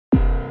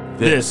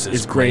This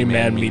is Gray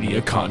Man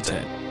Media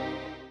content.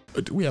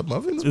 Do we have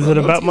muffins? Is it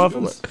about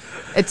muffins?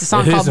 It's a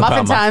song called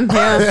Muffin Time.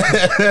 Yeah.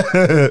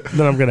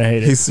 Then I'm gonna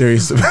hate it. He's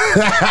serious.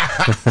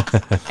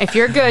 If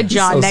you're good,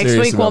 John, so next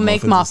serious week we'll about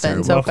make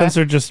muffins, it's muffins. terrible. Okay. Muffins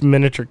are just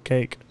miniature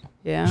cake.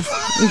 Yeah.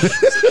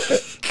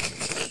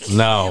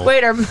 No.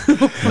 Wait, No.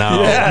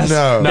 No, Yes,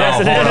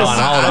 it hold is. on.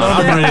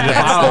 I'm ready to.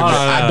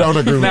 I don't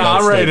agree with No,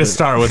 that I'm ready to statement.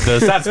 start with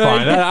this. That's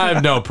fine. I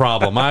have no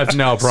problem.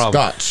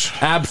 Scotch.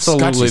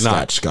 Absolutely Scotchy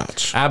not.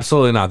 Scotch.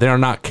 Absolutely not. They are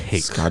not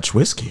cake. Scotch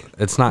whiskey.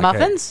 It's not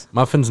Muffins? Cake.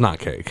 Muffins, not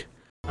cake.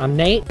 I'm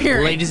Nate.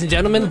 Ladies and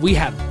gentlemen, we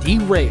have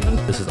D-Ray.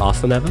 This is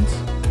Austin Evans.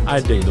 I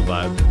dig the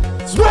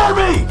vibe. Swear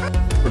me!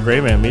 For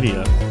Gray Man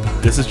Media,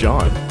 this is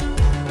John.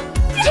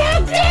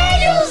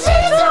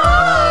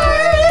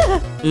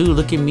 Ooh,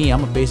 look at me.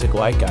 I'm a basic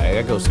white guy. I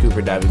gotta go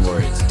scuba diving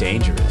where it's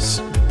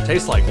dangerous.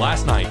 Tastes like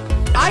last night.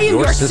 I am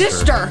your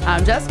sister.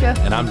 I'm Jessica.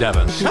 And I'm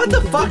Devin. Shut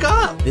the fuck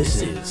up!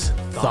 This is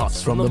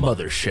Thoughts from the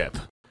Mothership.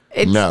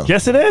 No.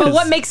 Yes, it is. But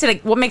what makes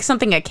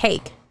something a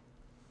cake?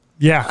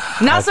 Yeah.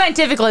 Not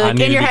scientifically, I like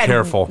need in to your be head.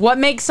 careful. What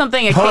makes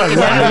something a cake? Hold on, in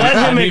your head? let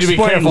him I need to be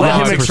explain. careful Let how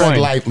him I explain.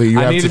 Tread lightly. You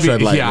have to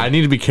tread lightly. Yeah, I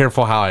need to be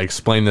careful how I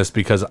explain this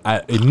because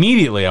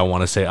immediately I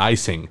want to say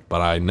icing,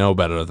 but I know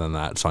better than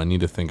that, so I need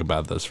to think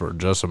about this for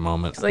just a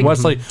moment. like-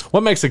 Wesley,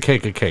 what makes a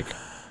cake a cake?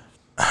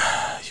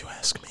 You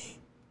ask me.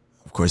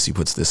 Of course he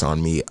puts this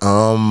on me.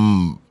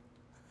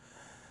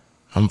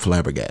 I'm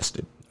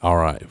flabbergasted. All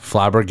right,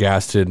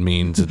 flabbergasted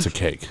means it's a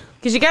cake.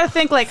 Because you got to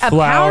think like a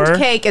Flour. pound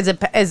cake is a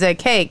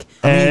cake,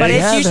 And- but it's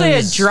Yeah, usually a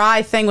there's-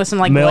 dry thing with some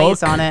like Milk.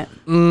 glaze on it.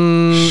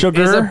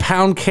 Sugar, Is a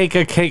pound cake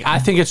a cake? I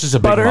think it's just a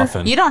big Butter?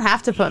 muffin. You don't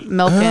have to put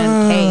milk in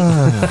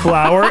cake.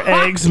 flour,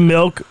 eggs,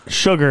 milk,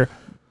 sugar,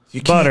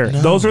 butter.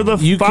 no. Those are the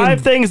You five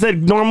can- things that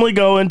normally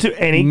go into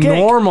any cake.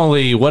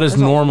 Normally, what does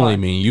There's a normally lot.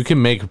 mean? You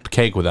can make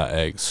cake without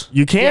eggs.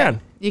 You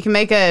can. You can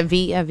make a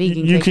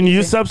vegan You cake. can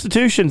use too.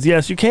 substitutions.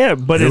 Yes, you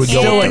can. But Here it's we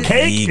go still a with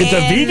cake. vegan. It's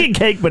a vegan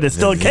cake, but it's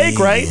still a cake,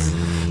 right?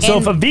 So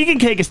if a vegan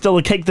cake is still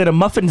a cake, then a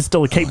muffin is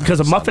still a cake because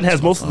a muffin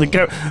has most of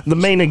the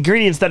main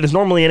ingredients that is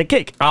normally in a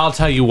cake. I'll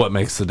tell you what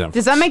makes the difference.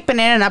 Does that make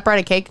banana nut bread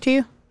a cake to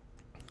you?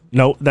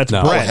 No, that's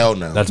No. Oh, bread hell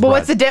no. That's But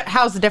bread. what's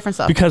how's the difference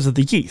though? because of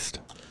the yeast.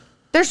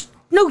 There's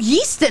no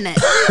yeast in it.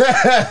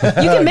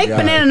 You can make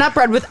banana nut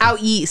bread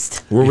without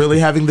yeast. We're really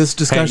having this Hey,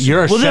 discussion.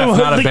 you're a Well, chef,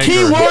 not a the baker.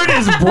 key word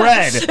is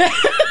bread.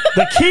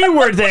 The key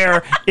word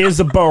there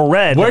is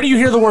bread. Where do you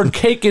hear the word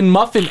cake and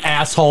muffin,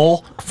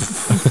 asshole?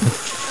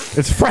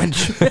 It's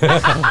French.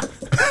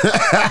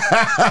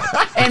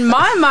 In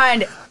my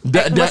mind,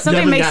 when something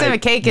Devin makes got them it. a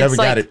cake, Devin it's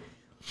got like it.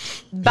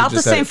 about the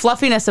just said same it.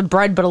 fluffiness of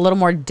bread, but a little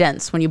more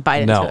dense when you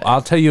bite into No, it.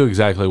 I'll tell you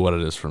exactly what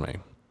it is for me.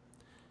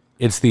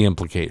 It's the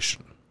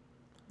implication.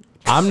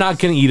 I'm not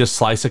going to eat a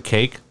slice of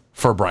cake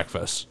for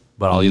breakfast,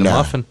 but I'll eat a No.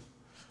 muffin.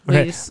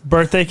 Okay. Please.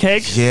 Birthday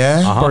cake.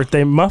 Yeah.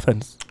 Birthday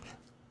muffins.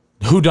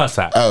 Who does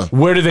that? Oh.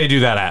 Where do they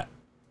do that at?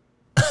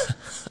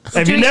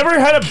 Have you never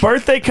had a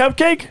birthday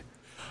cupcake?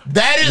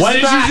 That is What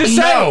did not, you just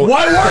no. say?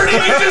 What word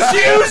did you just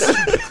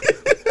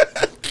use?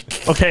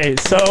 Okay,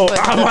 so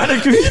I want to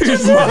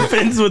confuse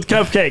muffins with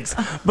cupcakes,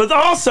 but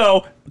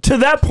also to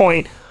that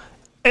point,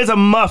 is a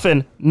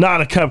muffin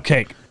not a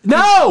cupcake?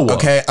 No.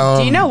 Okay.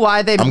 Do you know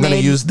why they I'm gonna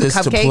made use this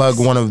to cupcakes? plug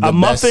one of the A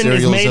best muffin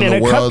is cereals made in in the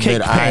a world cupcake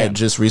that I pan.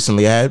 just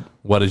recently had.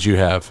 What did you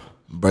have?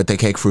 Birthday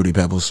cake Fruity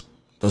Pebbles.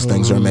 Those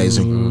things are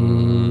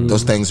amazing.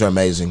 Those things are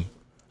amazing.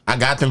 I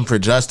got them for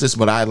Justice,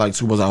 but I had like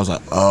 2 months. I was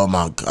like, oh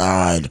my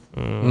God.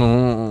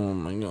 Oh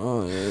my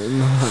god.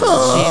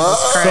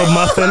 Jesus So Christ.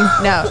 muffin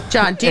No,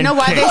 John, do you And know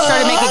why they cake.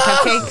 started making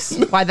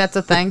cupcakes? Why that's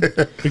a thing?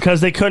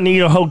 because they couldn't eat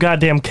a whole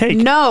goddamn cake.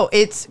 No,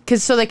 it's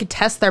because so they could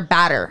test their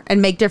batter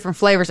and make different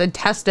flavors and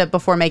test it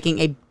before making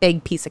a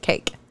big piece of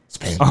cake.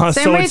 Same So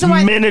it's reason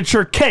why-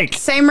 miniature cake.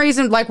 Same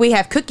reason like we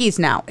have cookies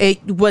now.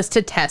 It was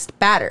to test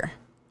batter.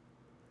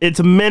 It's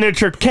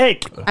miniature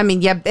cake. I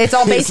mean, yeah, it's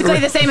all basically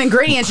the same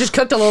ingredients, just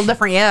cooked a little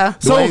different, yeah.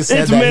 The way he said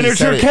it's that, he miniature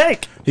said it-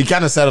 cake. He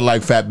kind of said it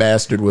like Fat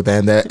Bastard with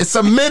and that. It's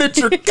a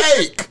miniature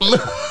cake.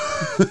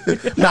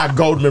 Not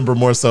gold member,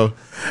 more so.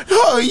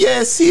 Oh,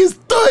 yes, he's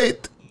doing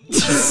it.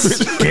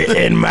 Get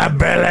in my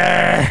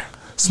belly.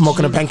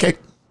 Smoking a pancake.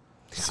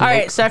 All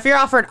right, so if you're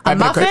offered a Bye,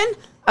 bye, muffin, cake.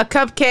 a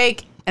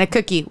cupcake, and a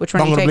cookie, which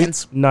one are you Bungalow taking?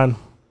 Blitz. None.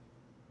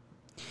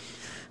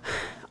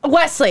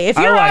 Wesley, if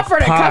I you're like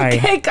offered pie. a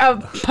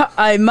cupcake,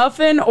 a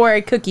muffin, or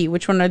a cookie,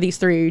 which one of these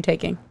three are you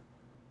taking?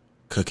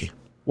 Cookie.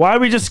 Why are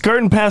we just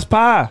skirting past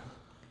pie?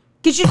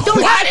 Because you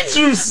don't. Why did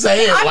you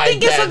say it I'm like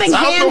thinking that? something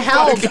How the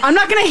handheld. fuck- I'm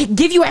not gonna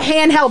give you a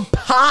handheld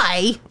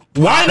pie.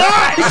 Why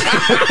not? Because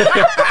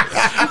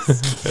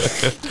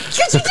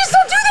you just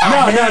don't do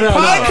that. No.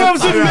 Pie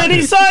comes in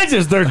many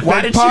sizes. There's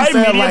Why big did pie, she say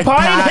it medium like pie,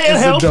 pie and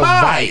is a handheld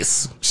pie.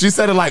 device? She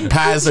said it like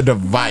pie is a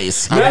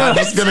device. I'm not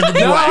just going to give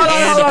you No, a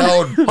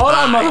handheld Hold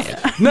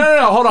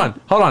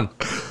on, hold on.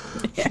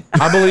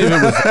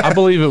 I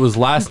believe it was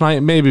last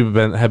night, maybe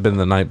had been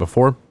the night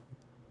before.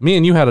 Me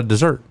and you had a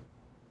dessert.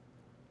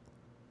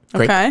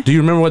 Great. Okay. Do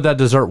you remember what that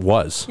dessert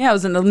was? Yeah, it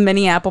was a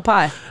mini apple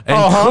pie.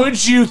 And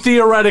could you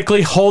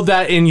theoretically hold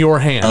that in your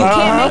hand? You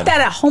can't make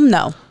that at home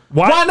though.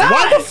 Why not?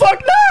 Why the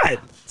fuck not?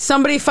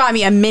 Somebody find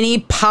me a mini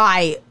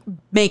pie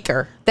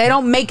maker. They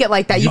don't make it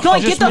like that. You can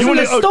only get those You from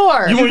the wanna-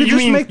 store. You could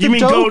just make the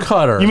dough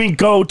cutter. You mean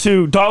go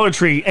to Dollar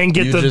Tree and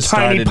get You the just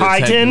tiny started pie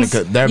the tins?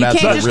 technical- they're You about to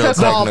can't get just real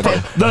cook all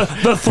technical.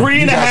 pie. The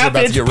 3.5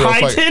 inch get real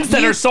pie fuck- tins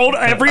that You- are sold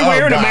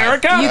everywhere in God.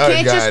 America? You Oh,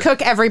 can't just God.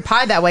 cook every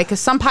pie that way because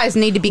some pies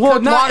need to be Well,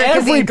 cooked not longer because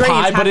the every ingredients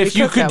pie, have but to if be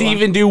you cooked could that way.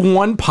 even do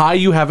one pie,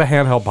 you have a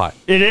handheld pie.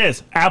 It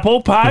is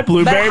apple pie,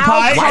 blueberry how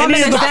pie, common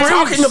any of is the that? fruits.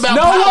 Talking about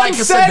No pie one like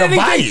it's said a anything.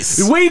 device.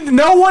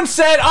 No one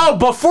said, "Oh,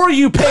 before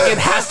you pick, it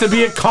has to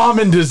be a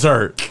common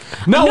dessert."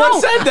 No one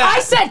said that. I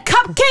said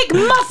cupcake,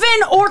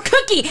 muffin, or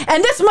cookie,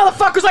 and this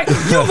motherfucker's like,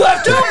 you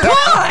left out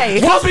pie.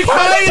 Well, because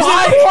Pie is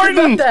pie,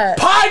 important. That.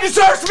 pie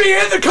deserves to be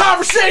in the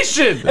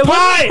conversation.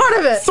 Pie, part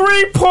of it.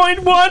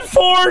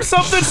 3.14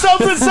 something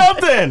something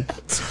something.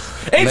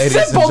 It's Ladies and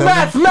simple gentlemen.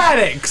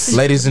 mathematics.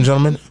 Ladies and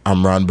gentlemen,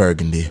 I'm Ron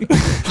Burgundy.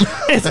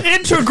 It's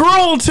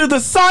integral to the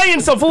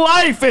science of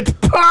life. It's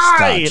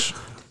pie. Scotch.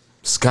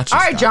 Scotch. All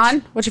right,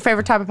 John, what's your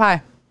favorite type of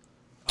pie?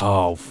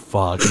 Oh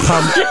fuck!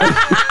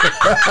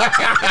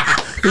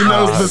 He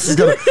knows this is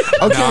gonna. Okay,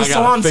 I so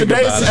gotta on think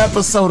today's about it.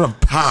 episode of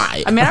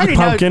Pie, I mean, I already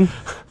Pumpkin. know.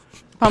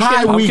 Pumpkin.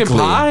 Pie Pumpkin Weekly.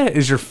 pie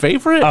is your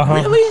favorite?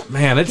 Really?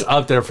 Man, it's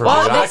up there for me.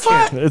 Well, I that's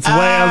can't. It's way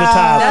on the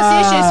top.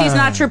 That's the issue. He's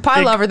not a true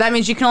pie lover. That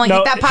means you can only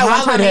No, eat that pie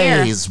one time a year.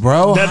 Holidays,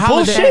 bro. That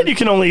Holidays. bullshit. You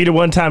can only eat it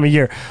one time a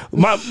year.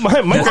 My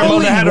grandmother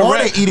only had a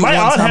wanna eat it my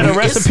one aunt time had a a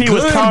year. It's recipe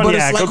with good, but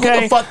it's cognac. like, who Okay,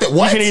 the fuck that- you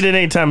what? can eat it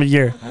any time a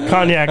year.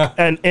 Cognac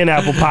and in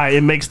apple pie.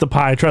 It makes the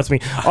pie. Trust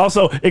me.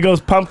 Also, it goes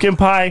pumpkin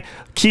pie,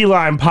 key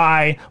lime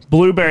pie,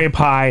 blueberry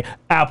pie,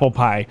 apple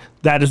pie.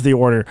 That is the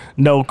order.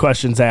 No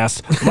questions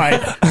asked.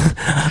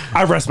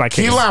 I rest my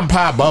case. Key lime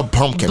pie above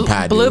pumpkin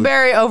pie, dude.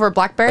 Blueberry over Are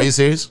blackberry. you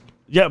serious?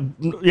 Yeah,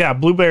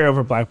 blueberry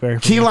over blackberry.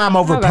 Key lime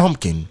over Okay.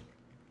 pumpkin.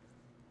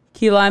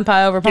 Key lime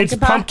pie over pumpkin It's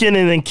pie. pumpkin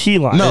and then key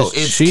lime. No, Is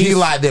it's cheese- key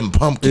lime then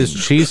pumpkin. is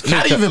cheesecake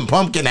Not a- even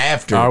pumpkin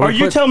after. Are we- Are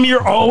you put- telling me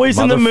you're always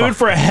in the mood Motherfucker.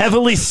 for a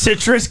heavily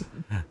citrus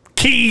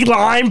key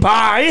lime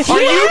pie?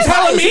 Are you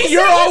telling me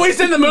you're always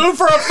in the mood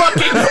for a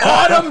fucking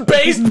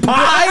autumn-based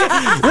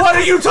pie? What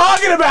are you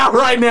talking about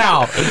right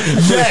now?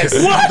 Yes,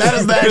 that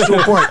is the actual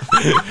point.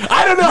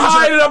 I don't know how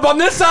I ended up on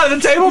this side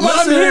of the table, but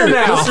I'm here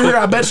now. Listen here.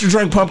 I bet you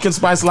drank pumpkin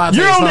spice lattes.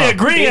 You're only huh?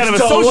 agreeing out of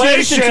It's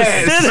association to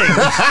delicious.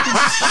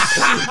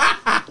 sitting.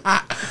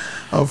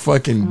 I'm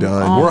fucking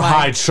done. We're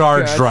high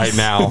charged right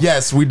now.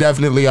 Yes, we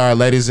definitely are,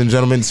 ladies and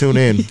gentlemen. Tune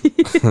in.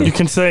 You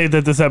can say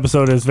that this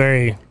episode is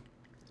very.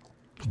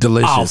 I'll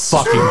Delicious.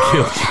 fucking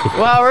kill you.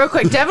 Well, real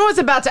quick, Devin was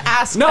about to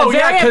ask a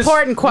very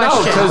important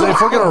question. because if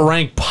we're gonna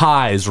rank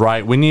pies,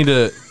 right, we need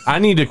to. I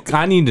need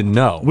to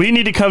know. We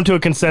need to come to a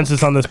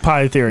consensus on this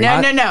pie theory.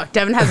 No.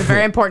 Devin has a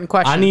very important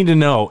question. I need to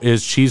know: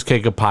 is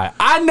cheesecake a pie?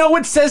 I know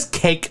it says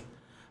cake,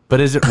 but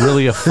is it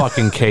really a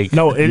fucking cake?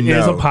 No, it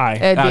is No. a pie.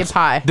 It'd be a That's-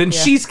 pie. Then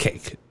Yeah.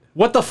 cheesecake.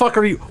 What the fuck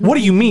are you? What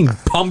do you mean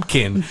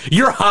pumpkin?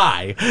 You're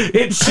high.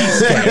 It's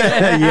cheesecake.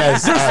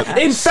 Yes.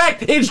 In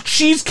fact, it's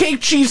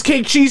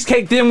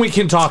cheesecake. Then we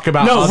can talk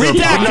about No, other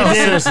redact pies. No, it.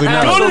 seriously,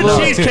 no. Go to the No,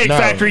 Cheesecake no.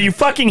 Factory, you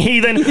fucking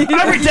heathen. I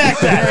redact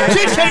that.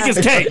 Cheesecake is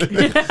cake.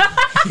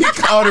 He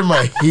called him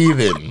a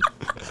heathen.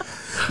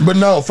 But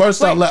no,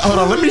 first off, hold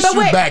on. Let me But shoot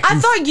wait, back. I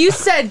thought you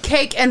said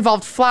cake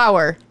involved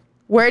flour.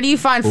 Where do you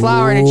find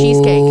flour in a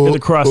cheesecake? In the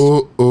crust.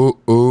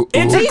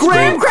 It's a These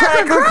graham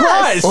cracker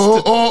crust.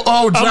 John's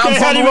Okay,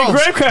 how on do the you make ropes.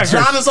 graham crackers?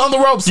 John is on the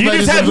ropes. You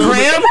ladies just have and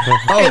gentlemen.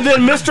 Graham and then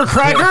Mr.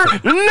 Cracker?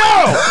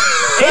 No!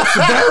 It's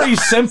very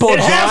simple, It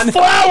John. has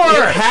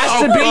flour! It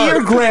has to be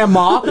your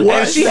grandma,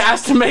 and she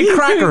has to make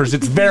crackers.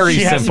 It's very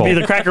She has to simple. be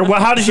the cracker. Well,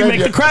 how did you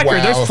make the cracker?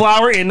 Wow. There's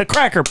flour in the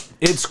cracker.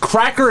 It's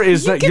cracker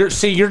is that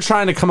you're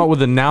trying to come up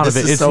with a noun of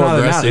This it. is It's so not a noun.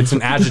 aggressive. It's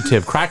an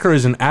adjective. Cracker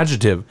is an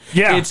adjective.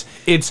 Yeah.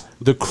 It's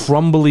the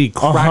crumbly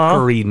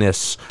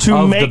crackeriness To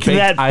of make the baked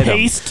that item.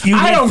 paste, you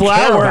I need don't care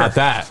flour. about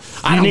that.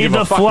 I You don't need give a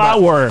the fuck about-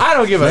 flour. I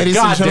don't give a Ladies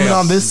and goddamn. gentlemen,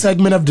 on this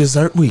segment of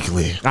Dessert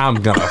Weekly. I'm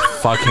gonna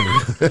fucking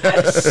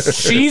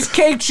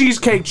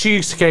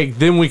cheesecake.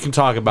 Then we can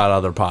talk about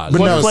other pies.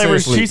 But What no, flavor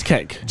is seriously.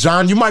 cheesecake?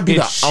 John, you might be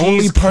It's the only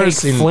cheesecake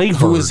person flavored.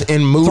 who is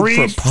in mood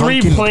Three for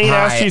pumpkin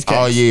plain-ass pie cheesecakes.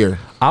 all year.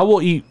 I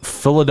will eat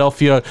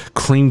Philadelphia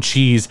cream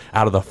cheese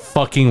out of the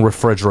fucking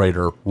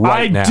refrigerator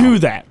right I now. do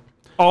that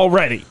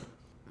already.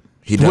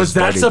 He does Was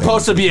that dirty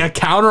supposed to things. be a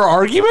counter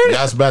argument?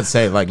 I was about to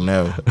say, like,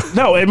 no.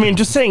 No, I mean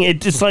just saying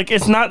it. It's like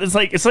it's not. It's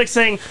like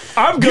saying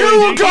I'm going You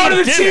will to go eat to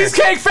the dinner.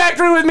 Cheesecake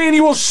Factory with me and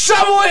you will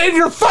shovel it in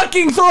your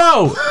fucking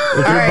throat. If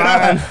you're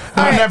buying,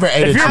 I never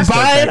ate if a you're Cheesecake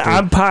buying, Factory.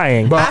 I'm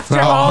pieing. After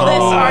all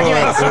this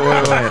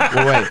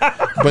argument. Wait.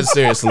 But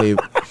seriously,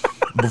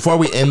 before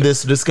we end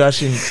this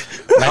discussion,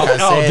 like I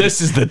said, this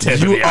is the tip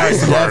of you the are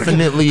iceberg.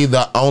 definitely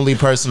the only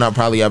person I've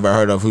probably ever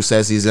heard of who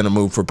says he's in a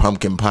mood for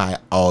pumpkin pie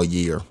all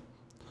year.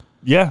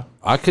 Yeah.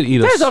 I could eat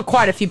There's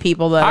quite a few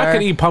people that I are.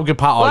 could eat pumpkin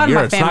pie A lot all of year.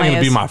 my It's not family going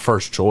to be is. my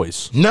first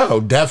choice. No,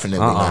 definitely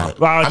not.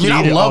 Well, I I mean, can I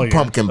eat it all love year.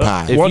 pumpkin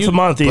pie. Once you- a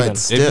month, even.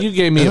 but If you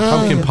gave me a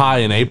pumpkin pie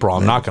in April,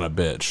 I'm not going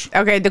to bitch.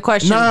 Okay, the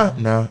question.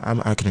 No,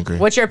 I can agree.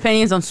 What's your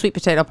opinions on sweet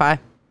potato pie?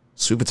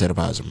 Sweet potato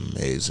pie is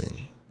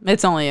amazing.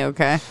 It's only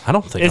okay. I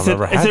don't think Is I've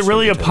ever had it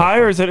really a sweet potato pie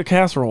or is it a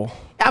casserole?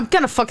 I'm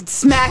gonna fucking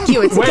smack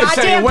you. It's a Wait a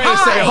goddamn second, wait a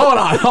pie. second. Hold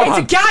on. It's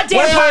a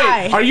goddamn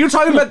pie. Are you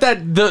talking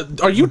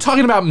about are you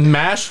talking about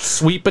mashed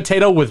sweet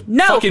potato with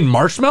fucking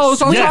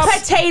marshmallows on Yes. top?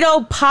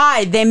 Potato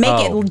pie. They make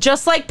Oh. it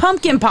just like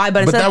pumpkin pie,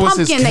 but instead that of was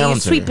his pumpkin, they use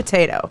counter. sweet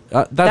potato.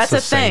 That's the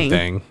a same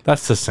thing.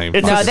 That's the same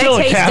It's thing. No, they still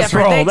a taste different.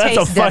 casserole. They That's a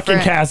taste fucking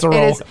different. casserole.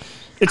 It is-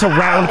 It's a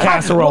round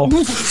casserole.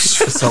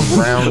 It's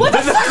around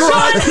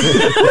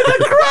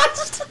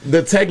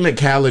the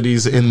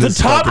technicalities in The this.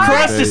 top fucking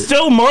crust debate. is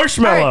still All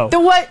marshmallow. right, the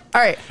what?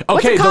 All right.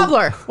 What's Okay, a the-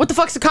 cobbler? What the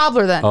fuck's a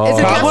cobbler then? Is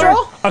it a Cobbler?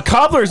 casserole? A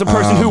cobbler is a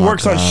person who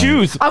works on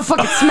shoes. I'll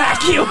fucking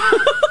smack you.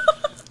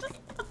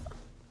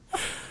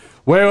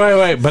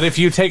 Wait. But if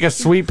you take a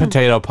sweet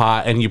potato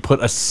pie and you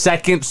put a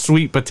second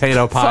sweet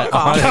potato pie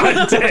on it,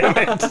 God damn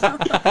it.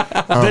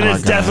 Then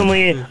it's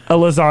definitely a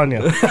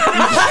lasagna.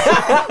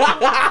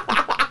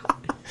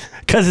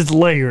 Because it's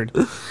layered.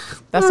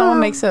 It's That's not what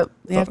makes it.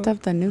 You have to have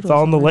the noodles.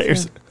 all in the in there,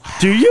 layers. too.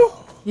 Do you?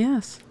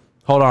 Yes.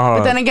 hold on.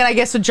 But then again, I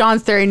guess with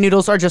John's theory,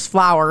 noodles are just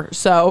flour.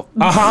 So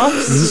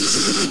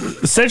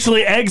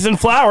Essentially eggs and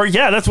flour.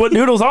 Yeah, that's what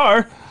noodles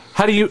are.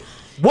 How do you?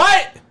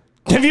 What?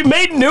 Have you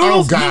made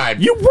noodles? Oh, God.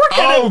 You work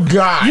at Oh,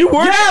 God. You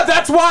work Yeah,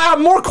 that's why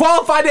I'm more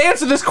qualified to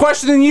answer this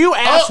question than you,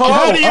 asshole.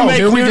 How do you make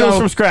here we noodles go.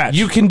 from scratch?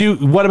 You can do.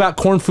 What about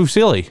corn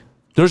fusilli?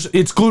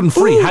 It's gluten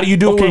free. How do you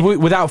do okay. it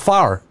without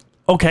flour?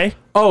 Okay.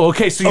 Oh,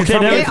 okay. So you're Okay,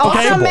 telling me they then- it's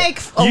also okay. make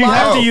a You lot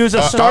have of. to use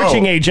a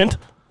starching agent.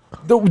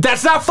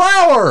 That's not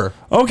flour.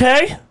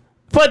 Okay.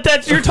 But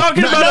that's you're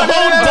talking about a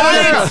whole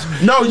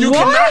diet. No, you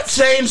What? cannot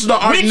change the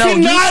art. We No, you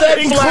cannot said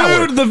include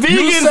flour. the You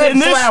vegans said in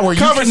this flour. You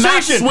cannot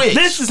conversation. switch.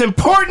 This is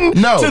important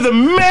No. to the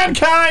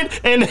mankind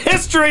and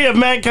history of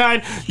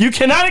mankind. You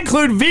cannot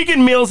include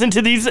vegan meals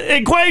into these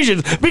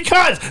equations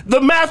because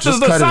the math Just of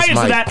the cut his science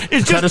of mic. that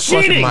is Cut just his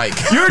fucking cheating. mic.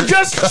 You're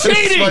just Cut his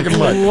cheating. fucking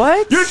mic.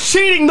 What? You're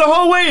cheating the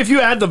whole way. If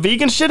you add the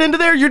vegan shit into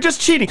there, you're just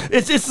cheating.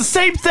 It's the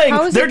same thing.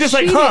 How is They're it just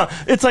cheating? like,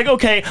 It's like,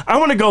 okay, I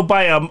want to go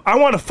buy I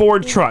want a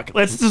Ford truck.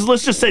 Let's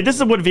just say this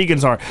is what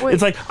vegans are.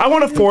 It's like I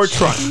want a Ford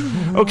truck,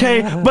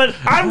 okay, but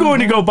I'm going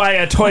to go buy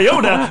a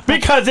Toyota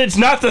because it's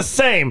not the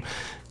same,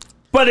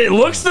 but it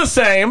looks the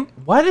same.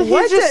 What did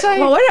What kind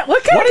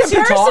What of is he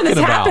comparison talking is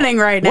about? happening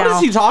right now? What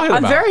is he talking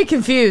I'm about? very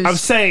confused. I'm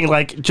saying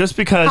like just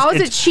because How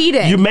is it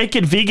cheating? You make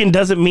it vegan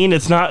doesn't mean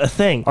it's not a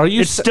thing. Are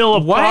you It's sa- still a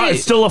Wait.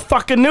 it's still a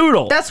fucking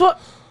noodle. That's what.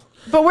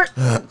 But we're.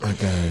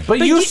 But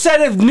you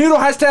said a noodle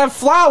has to have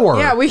flour.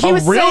 Yeah, he a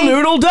was real saying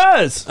noodle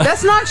does.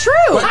 that's not true.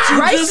 But you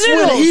Rice just,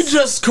 noodles. when he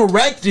just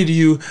corrected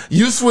you,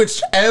 you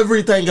switched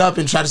everything up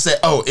and tried to say,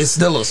 "Oh, it's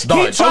still a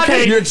starch."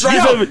 Okay, You're is trying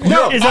a,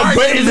 no, is a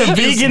argument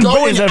vegan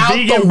going is a out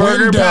vegan the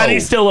burger window. patty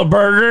still a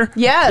burger?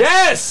 yes.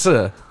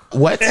 Yes.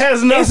 What? It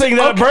has nothing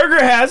that okay. a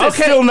burger has. It's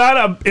Okay. still not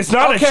a. It's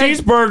not Okay. a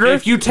cheeseburger.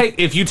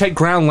 If you take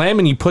ground lamb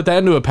and you put that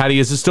into a patty,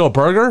 is it still a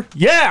burger?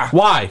 Yeah,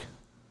 Why?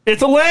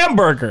 it's a lamb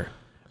burger.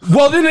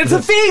 Well, then it's a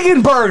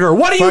vegan burger.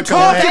 What are you Fucking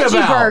talking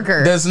Veggie about?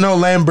 burger. There's no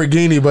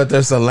Lamborghini, but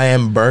there's a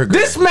lamb burger.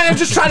 This man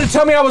just tried to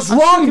tell me I was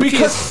wrong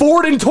because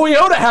Ford and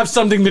Toyota have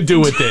something to do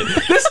with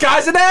it. This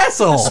guy's an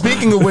asshole.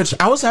 Speaking of which,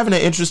 I was having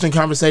an interesting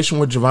conversation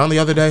with Javon the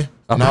other day.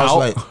 And I was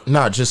About? like,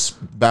 no, just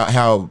about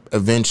how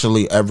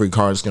eventually every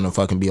car is going to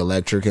fucking be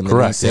electric. And then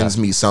Correct, he sends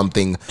me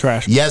something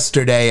Trash.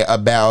 yesterday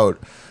about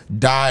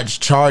Dodge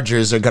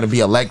Chargers are going to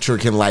be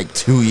electric in like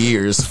 2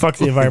 years. Fuck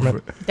the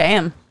environment.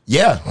 Damn.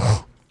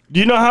 Yeah. Do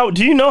you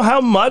know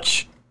how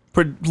much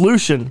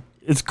pollution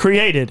is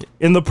created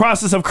in the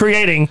process of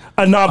creating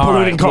a All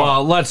non-polluting right, car?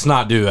 well, let's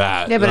not do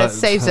that. Yeah, but it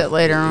saves it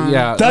later on.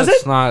 Yeah, Does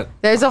that's it? Not.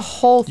 There's a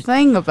whole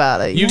thing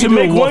about it. You to can do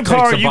a make wolf one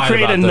car, takes a you bite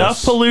create about enough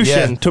this.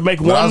 pollution to make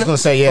But one. I was going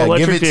to say, yeah, give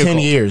electric it 10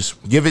 vehicle. years.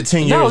 Give it 10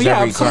 years No, yeah,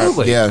 every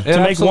absolutely. car. Yeah. It To make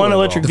one absolutely will.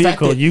 electric The fact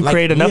vehicle, that, you like,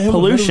 create me enough and him were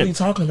pollution. literally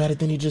talking about it.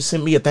 Then he just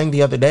sent me a thing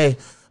the other day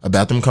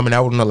about them coming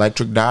out with an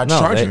electric Dodge No,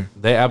 Charger.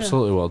 they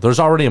absolutely will. There's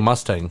already a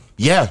Mustang.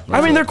 Yeah.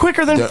 I mean, they're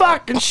quicker than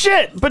fucking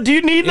shit. But do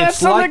you need that It's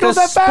something like that goes a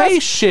that fast?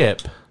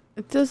 spaceship.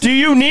 It doesn't- Do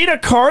you need a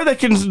car that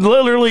can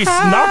literally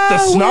knock the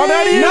snot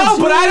out of you? No,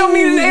 but I don't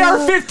need an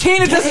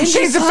AR-15. It doesn't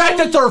change the fact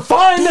that they're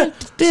fun.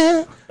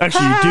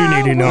 Actually, you do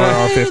need an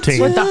AR-15.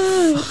 What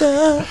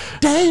the?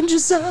 Danger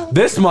zone.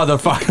 This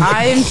motherfucker.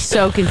 I am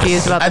so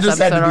confused about I this just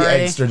had episode to be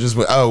already. extra. Just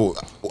with, oh,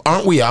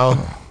 aren't we all?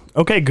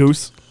 Okay,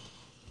 Goose.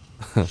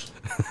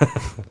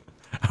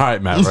 All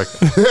right, Maverick.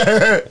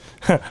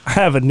 I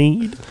have a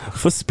need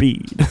for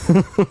speed.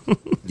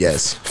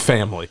 Yes,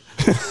 Family.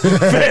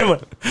 Family.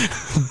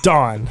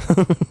 Dawn.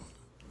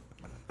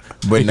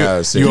 but no.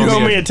 You seriously. owe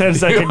me a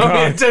 10-second You owe me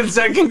car. a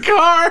 10-second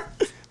car.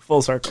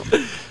 Full circle.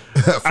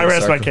 I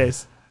rest my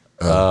case.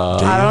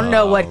 I don't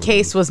know what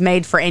case was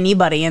made for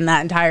anybody in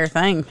that entire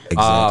thing.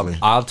 Exactly.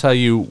 I'll tell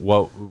you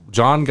what.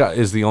 John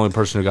is the only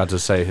person who got to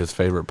say his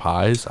favorite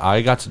pies.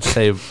 I got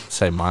to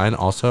say mine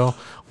also.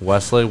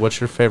 Wesley,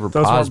 what's your favorite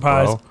Those pies, weren't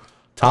pies. bro?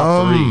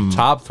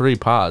 Top three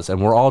pies, and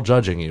we're all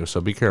judging you,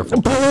 so be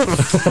careful.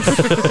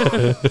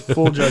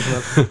 Full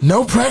judgment.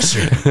 No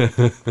pressure.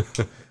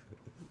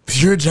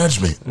 Pure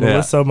judgment.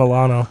 Melissa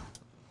Milano.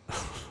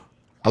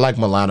 I like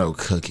Milano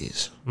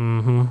cookies.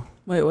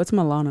 Wait, what's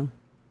Milano?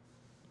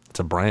 It's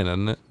a brand,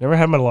 isn't it? Never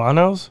had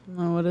Milanos?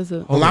 Oh, what is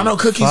it? Milano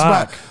cookies.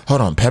 fuck. Hold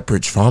on,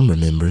 Pepperidge Farm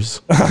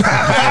remembers.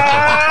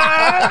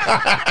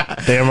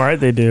 Damn right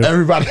they do.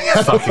 Everybody.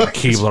 Fucking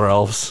Keebler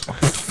elves.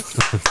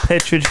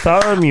 Petridge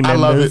Farm, you I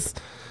love members.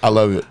 it. I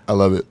love it. I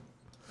love it.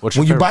 What's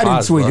your When you favorite bite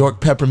pies, into a bro?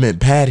 York peppermint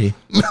patty.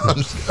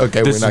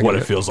 Okay, This is we're not what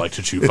gonna. it feels like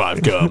to chew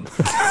 5 gum.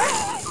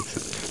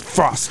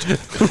 Frost.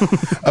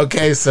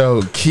 Okay,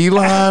 so key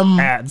lime.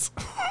 Ads.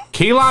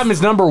 Key lime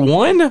is number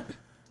 1?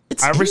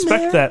 It's I in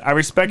respect there. that. I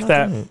respect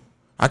that.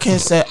 I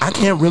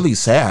can't really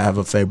say I have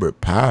a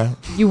favorite pie.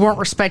 You weren't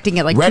respecting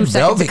it like Red 2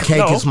 seconds velvet ago. cake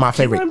No, is my key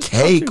favorite lime's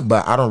cake, not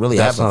but I don't really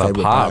That's have a not a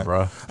favorite pie, pie,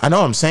 bro. I know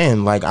what I'm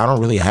saying, like I don't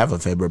really have a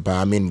favorite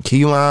pie. I mean,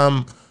 key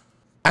lime.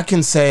 I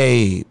can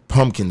say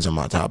pumpkins are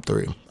my top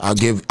 3. I'll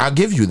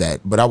give you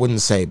that, but I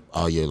wouldn't say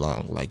all year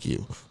long like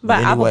you.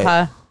 But anyway,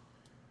 apple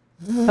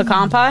pie,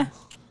 pecan pie,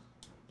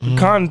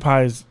 Pecan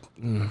pies.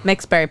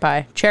 mixed berry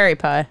pie, cherry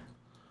pie,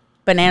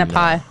 banana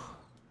pie.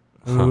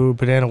 Ooh,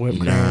 banana whipped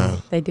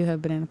cream. They do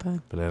have banana pie.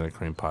 Banana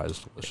cream pie is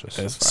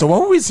delicious. So what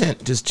were we saying?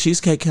 Does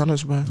cheesecake count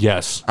as a pie?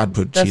 Yes. I'd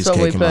put That's what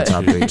cheesecake we in my put.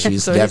 top 3. That's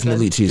Cheese, what we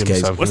definitely put.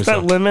 cheesecakes. some. What's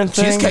that lemon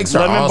thing? Cheesecakes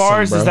are lemon awesome,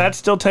 bars. bro. Is that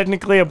still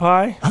technically a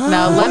pie? No,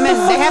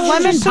 lemon. They have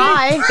lemon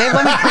pie. They have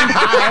lemon cream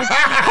pie.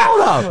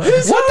 Hold up.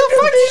 What the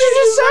fuck did you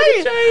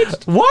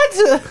just say? What?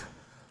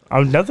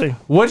 Oh, nothing.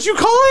 What'd you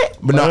call it?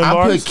 But no, Lemon I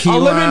bars? put key A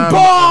lemon lime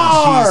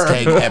bar! and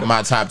cheesecake at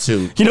my top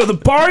 2. You know, the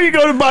bar you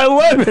go to buy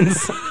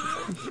lemons.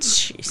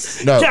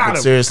 Jeez. No, Got but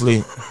him.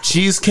 seriously,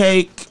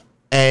 cheesecake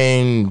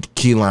and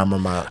key lime are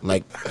my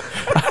like.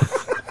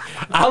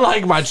 I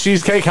like my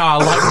cheesecake how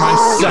I like my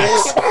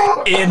sex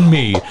in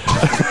me.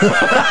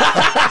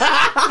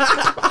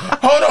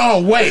 Hold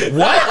on, wait,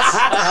 what?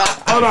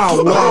 Hold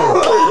on,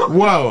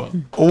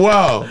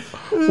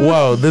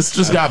 whoa. This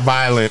just got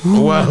violent.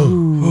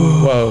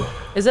 Whoa.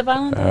 Is it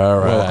violent?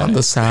 Well, on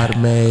the side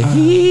of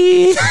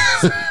me.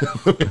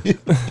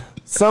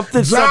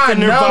 Something, John, something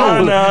no.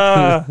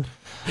 Nirvana.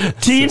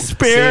 Teen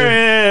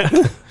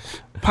Spirit.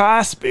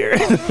 Pie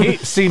Spirit.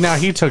 See, now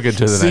he took it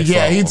to the See, next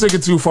yeah, level. he took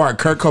it too far.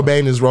 Kurt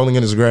Cobain is rolling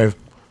in his grave.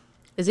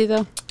 Is he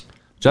though?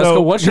 Jessica,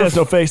 No, what's he your has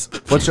no face.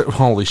 what's your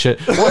holy shit?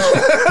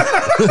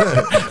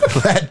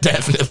 That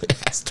definitely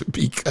has to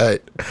be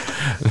cut.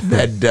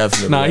 That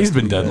definitely. Nah, has he's to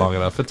been be dead cut. long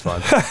enough. It's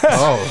fine.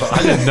 Oh,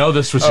 I didn't know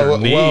this was your Whoa,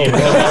 knee. whoa.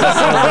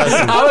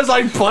 I was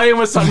like playing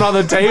with something on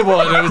the table,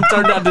 and it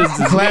turned out this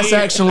Class knee.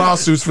 action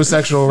lawsuits for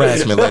sexual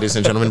harassment, ladies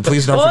and gentlemen.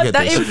 Please don't Well, forget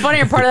that this. even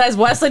funnier part of that is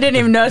Wesley didn't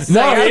even notice. No,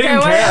 Like, he okay, didn't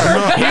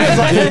whatever. care. He was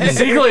like,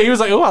 secretly, he was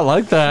like, "Oh, I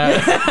like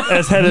that."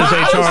 As head of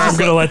HR, I'm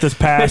going to let this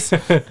pass.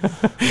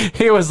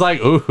 He was like,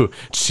 "Ooh,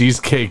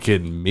 cheesecake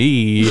and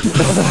me."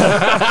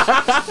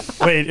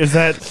 Wait, is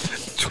that...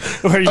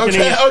 Are you going to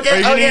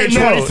get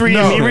your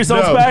 23andMe no,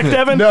 results no, back,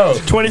 Devin? no,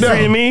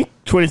 23andMe,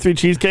 23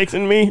 cheesecakes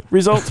and me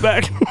results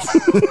back.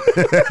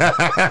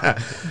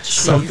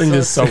 Something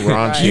is so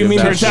raunchy. You mean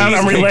about Turns out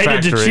I'm Cheesecake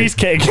related to Factory.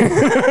 cheesecake.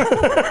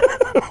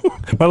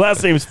 My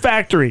last name is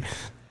Factory.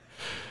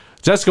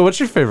 Jessica, what's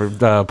your favorite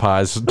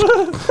pies?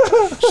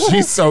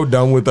 She's so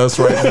done with us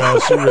right now.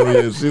 She really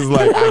is. She's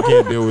like, I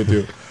can't deal with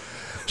you.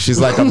 She's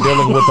like, I'm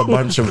dealing with a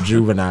bunch of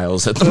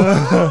juveniles.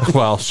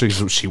 Well,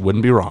 she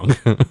wouldn't be wrong.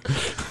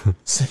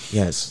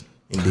 Yes,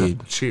 indeed.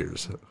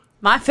 Cheers.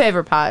 My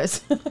favorite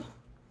pies.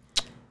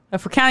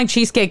 If we're counting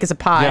cheesecake as a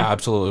pie, Yeah,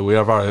 absolutely. We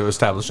have already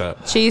established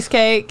that.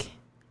 cheesecake,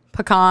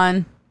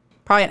 pecan,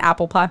 probably an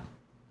apple pie.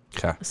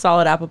 Okay. A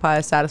solid apple pie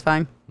is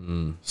satisfying.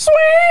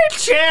 Sweet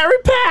cherry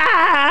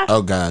pie.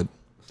 Oh God,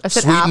 I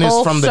said sweetness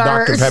apple, from the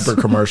Dr. sirs.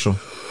 Pepper commercial.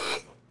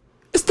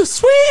 It's the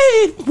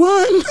sweet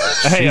one.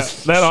 Hey,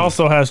 that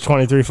also has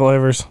 23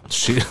 flavors.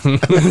 She does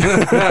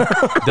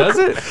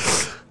it?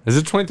 Is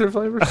it 23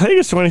 flavors? I think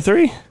it's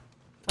 23.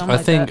 Something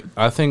like that.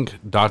 I think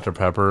Dr.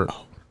 Pepper.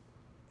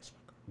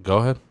 Go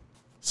ahead.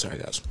 Sorry,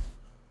 guys.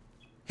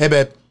 Hey,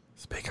 babe.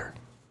 Speaker.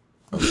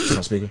 Oh, it's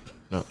not speaker.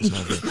 No, it's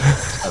not good.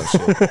 Oh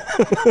shit.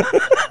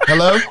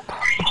 Hello.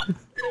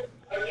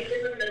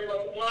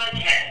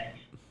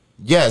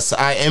 Yes,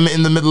 I am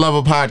in the middle of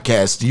a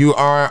podcast. You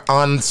are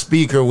on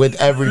speaker with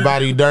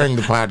everybody during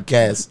the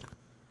podcast.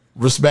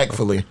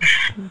 Respectfully.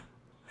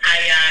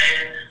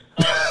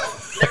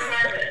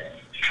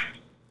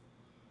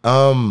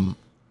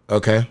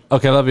 Okay.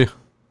 Okay, love you.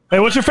 Hey,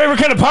 what's your favorite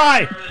kind of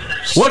pie?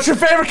 What's your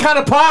favorite kind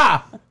of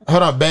pie?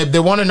 Hold on, babe. They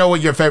want to know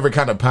what your favorite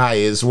kind of pie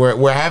is.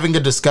 We're having a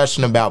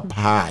discussion about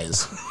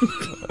pies.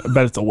 I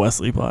bet it's a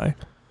Wesley pie.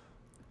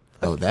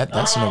 Oh,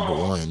 that's number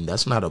one.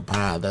 That's not a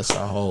pie. That's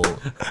a whole.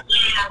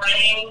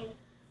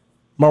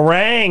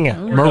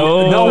 Meringue.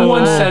 No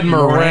one said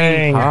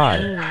meringue meringue.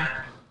 pie.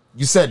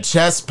 You said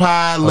chess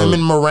pie,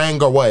 lemon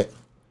meringue, or what?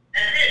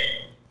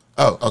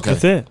 Oh, okay.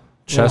 That's it.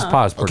 Chest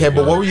pie's pretty Okay,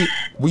 but good. what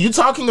were you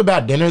talking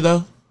about dinner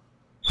though?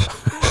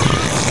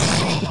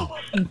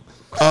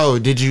 Oh,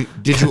 did you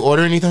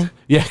order anything?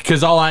 Yeah,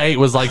 because all I ate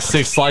was like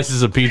 6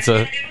 slices of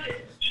pizza.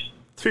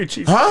 3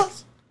 cheese. Huh?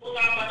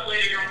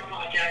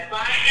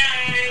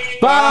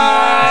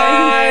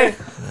 Bye.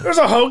 There's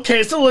a whole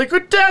case of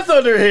liquid death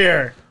under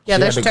here. Yeah,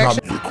 there's She had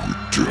to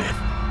texture.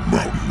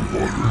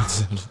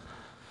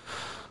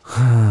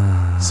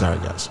 Sorry,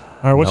 guys.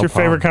 All right, what's No your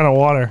favorite problem. kind of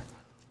water?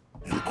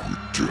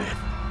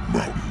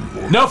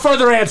 No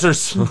further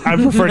answers. I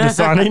prefer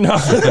Dasani. No.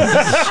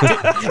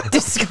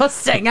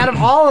 Disgusting. Out of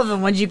all of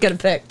them, ones you could have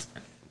picked.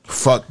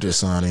 Fuck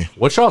Dasani.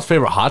 What's y'all's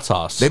favorite hot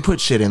sauce? They put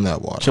shit in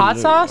that water. Hot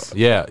sauce?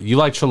 Yeah, you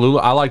like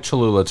Cholula. I like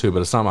Cholula too, but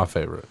it's not my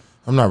favorite.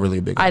 I'm not really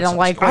a big. I hot don't sauce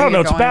like. guy. I don't know,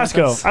 where you're going with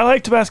Tabasco. this. I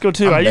like Tabasco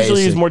too. I'm I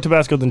usually use basic. more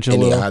Tabasco than any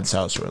Cholula. hot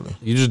sauce really.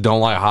 You just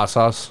don't like hot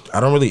sauce. I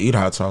don't really eat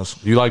hot sauce.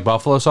 Do you like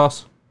buffalo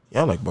sauce?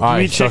 Yeah, I like buffalo. All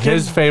right, eat so chicken?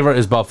 his favorite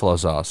is buffalo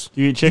sauce.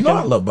 You eat You chicken? know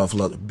I love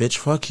buffalo. Bitch,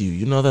 fuck you.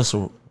 You know that's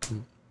a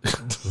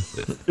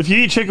If you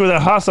eat chicken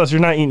without hot sauce, you're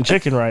not eating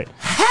chicken right.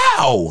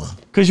 how.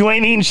 Because you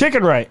ain't eating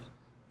chicken right.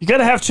 You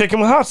gotta have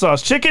chicken with hot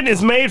sauce. Chicken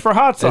is made for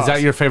hot sauce. Is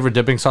that your favorite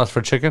dipping sauce for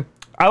chicken?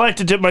 I like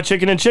to dip my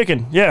chicken in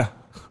chicken. Yeah.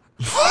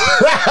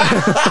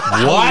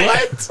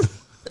 What?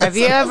 Have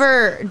you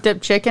ever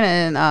dipped chicken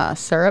in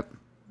syrup,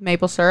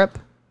 maple syrup?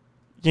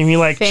 You mean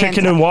like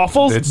chicken and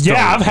waffles?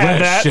 Yeah, I've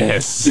had that.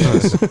 delicious.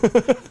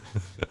 The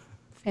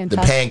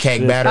Fantastic.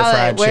 pancake batter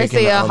fried Where's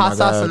chicken. the Oh my hot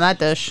sauce God. in that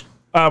dish?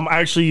 I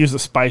actually use a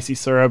spicy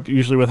syrup,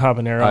 usually with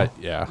habanero.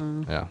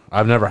 Yeah.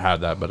 I've never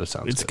had that, but it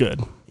sounds It's good.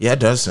 good. Yeah, it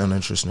does sound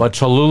interesting. But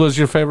Cholula's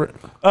your favorite?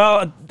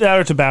 That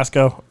or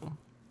Tabasco.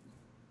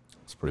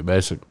 It's pretty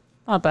basic.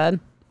 Not bad.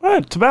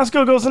 What?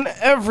 Tabasco goes in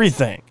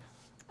everything.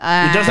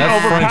 It doesn't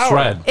That's overpower. Frank's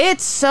Red.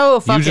 It's so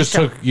fucking You just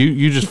strong. took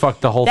you just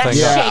fucked the whole That thing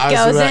shit up. I was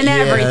goes about- in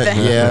everything.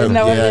 Yeah, Isn't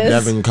that what it is?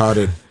 Devin caught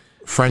it.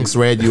 Frank's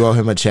Red, you owe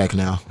him a check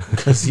now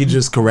because he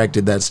just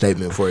corrected that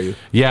statement for you.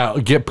 Yeah,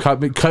 cut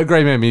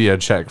Gray Man Media a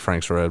check,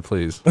 Frank's Red,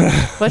 please.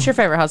 What's your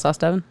favorite hot sauce,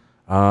 Devin?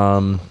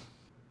 I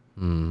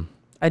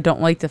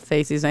don't like the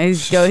face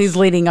he's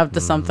leading up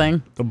to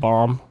something. The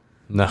bomb.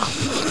 No.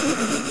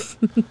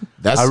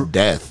 That's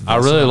death. I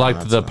That's really not liked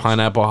hot the sauce.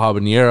 pineapple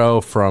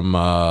habanero from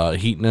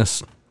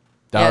Heatness.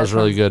 That Yeah, was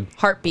really good.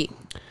 Heartbeat.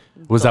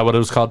 Was that what it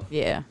was called?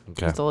 Yeah.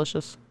 Okay. It's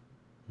delicious.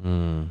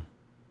 Come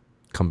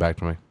back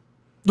to me.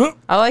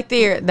 I like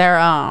their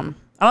I don't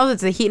know if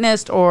it's the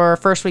Heatness or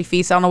First We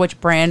Feast. I don't know which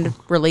brand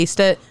released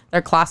it.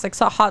 Their classic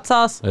hot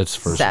sauce. It's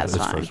first. It's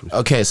Satisfying. first.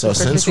 Okay, so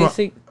since we're,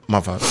 Feast. my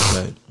fault. Go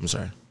ahead. I'm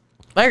sorry.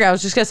 There you go. I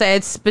was just gonna say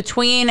it's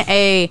between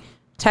a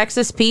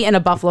Texas Pete and a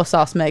buffalo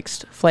sauce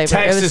mixed flavor. It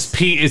Texas was-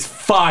 Pete is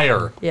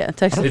fire. Yeah,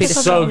 Texas Pete. It's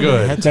is so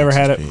good. Never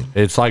had it.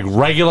 It's like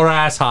regular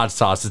ass hot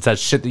sauce. It's that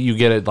shit that you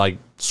get at like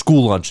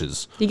school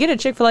lunches. You get a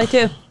Chick-fil-A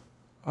too.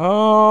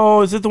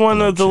 Oh, is it the one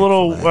with the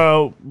little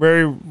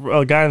very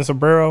guy in a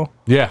sombrero?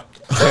 Yeah.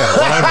 Yeah,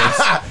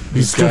 whatever.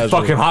 It's good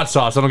casual. fucking hot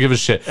sauce. I don't give a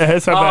shit.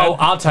 It's not Oh,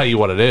 bad. I'll tell you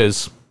what it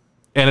is.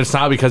 And it's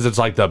not because it's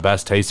like the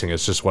best tasting.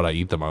 It's just what I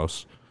eat the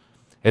most.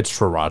 It's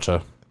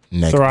sriracha.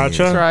 Neckbeard.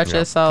 Sriracha?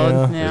 Sriracha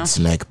solid. Yeah. It's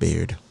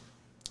neckbeard.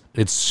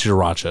 It's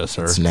sriracha,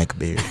 sir. It's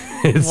neckbeard.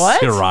 It's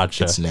What?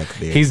 sriracha. It's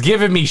neckbeard. He's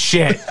giving me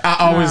shit.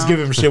 I always give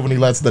him shit when he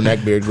lets the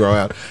neckbeard grow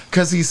out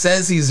because he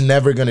says he's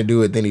never gonna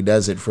do it. Then he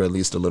does it for at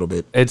least a little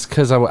bit. It's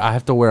because I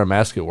have to wear a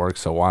mask at work,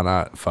 so why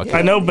not? Fuck it.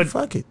 I know, but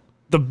Fuck it.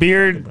 the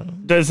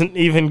beard doesn't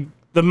even.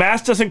 The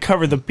mask doesn't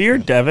cover the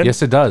beard, Devin.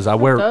 Yes, it does. I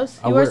wear. Does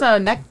I he wear wears a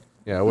neck?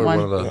 yeah, I wear one.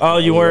 one of the. Oh,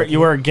 you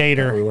wear a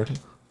gator.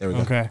 There we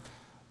go. Okay.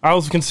 I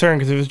was concerned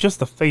because it was just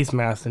the face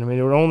mask, and I mean,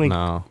 it would only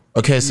No.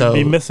 Okay, so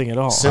be missing it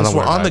all. since don't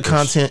we're wear on the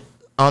diapers.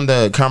 on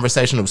the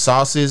conversation of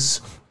sauces,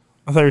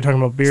 I thought you were talking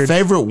about beard.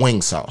 favorite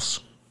wing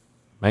sauce.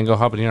 Mango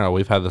habanero.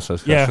 We've had this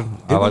discussion.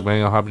 Yeah. I like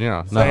mango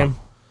habanero. No. Same.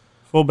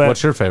 Full bet.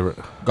 What's your favorite?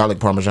 Garlic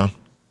parmesan.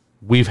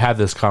 We've had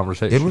this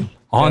conversation. Did we?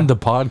 On the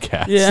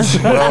podcast. Yeah. It's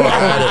been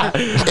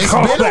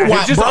a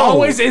while, It just bro.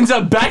 always ends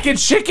up back at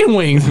chicken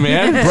wings,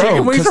 man.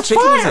 chicken wings are 'cause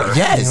chicken wings fire.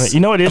 yes. You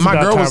know what it is My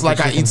about girl time was for like,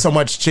 I chicken. eat so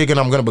much chicken,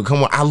 I'm gonna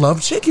become one. I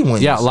love chicken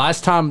wings. Yeah,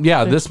 last time,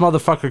 this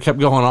motherfucker kept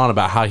going on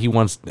about how he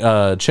wants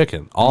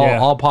chicken.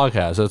 All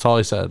podcasts. That's all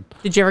he said.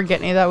 Did you ever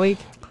get any that week?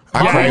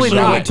 I Yeah, I probably actually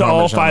not. went to all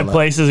Parmesan, 5 like-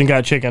 places and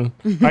got chicken.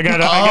 I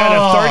got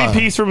a 30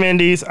 piece from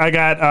Wendy's. I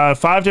got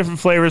 5 different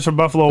flavors from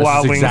Buffalo This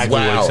Wild is Wings. exactly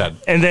what Wow. he said.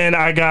 And then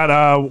I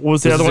got what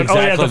was the This other is one? Oh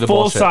yeah, exactly the the full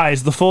bullshit.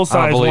 size,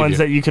 believe ones you.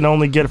 that you can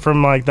only get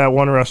from like that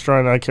one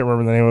restaurant. I can't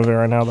remember the name of it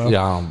right now though.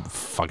 Yeah, I don't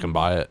fucking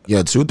buy it.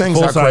 Yeah, 2 things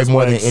I Full-size crave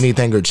more than wings.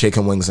 anything are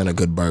chicken wings and a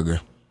good burger.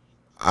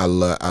 I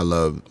love.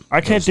 I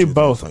can't those do 2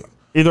 both. things.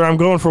 Either I'm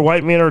going for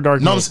white meat or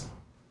dark No, I'm meat. s-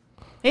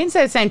 He didn't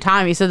say at the same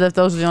time. He said that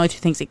those are the only 2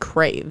 things he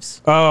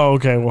craves. Oh,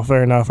 okay. Well,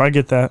 fair enough. I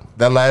get that.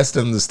 that last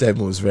in the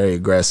statement was very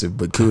aggressive,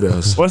 but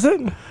kudos. Was it?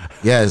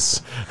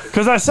 Yes.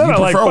 Because I said You I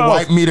like prefer both.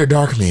 white meat or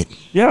dark meat?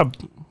 Yeah,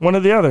 one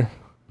or the other.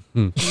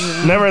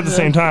 Never at the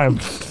same time.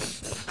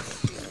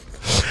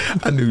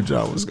 I knew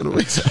John was gonna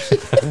make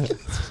that.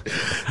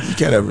 You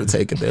can't ever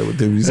take it there with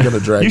him. He's gonna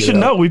drag You it should out.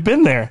 know. We've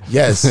been there.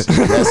 Yes,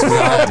 yes.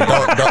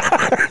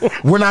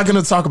 Don't. We're not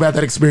gonna talk about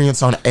that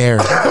experience on air.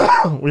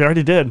 We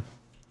already did.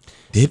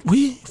 Did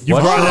we? You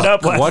brought it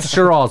up last What's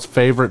your all's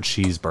favorite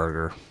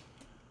cheeseburger?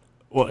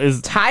 Well,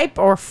 is Type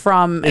or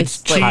from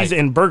it's a, like, cheese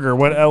and burger.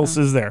 What else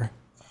is there?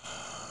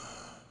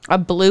 a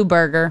blue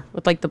burger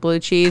with like the blue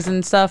cheese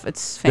and stuff.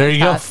 It's fantastic. There you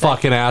go,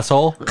 fucking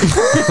asshole.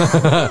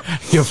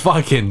 You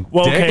fucking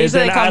Well, dick. okay, Usually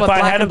then they come if with I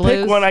black had to and pick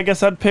blues. one, I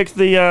guess I'd pick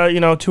the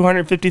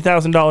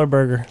 $250,000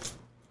 burger.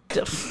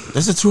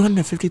 That's a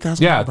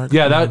 $250,000 Yeah, burger.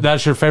 yeah.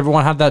 That's your favorite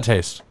one. How'd that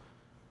taste?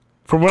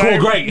 From what Cool, I,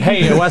 great.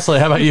 Hey, Wesley,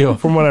 how about you?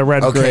 From what I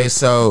read, Okay, great.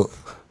 so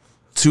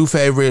 2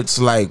 favorites,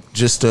 like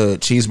just a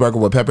cheeseburger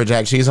with pepper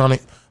jack cheese on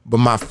it. But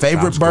my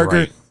favorite Sounds burger,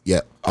 great.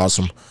 yeah,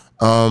 awesome.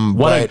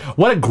 What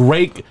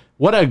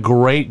a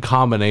great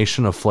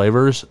combination of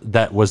flavors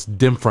that was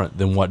different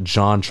than what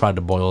John tried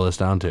to boil this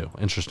down to.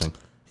 Interesting.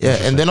 Yeah,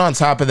 and then on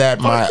top of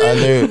that, my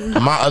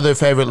other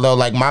favorite,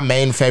 like my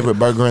main favorite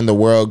burger in the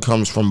world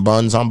comes from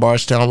Buns on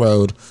Barstown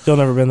Road, Still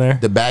never been there.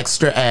 the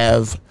Baxter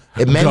Ave.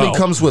 It mainly Go.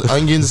 comes with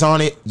onions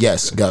on it.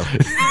 Yes, go.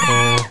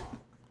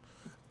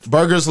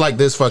 Burgers like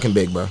this fucking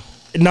big, bro.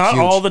 Not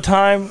Huge. all the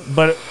time,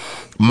 but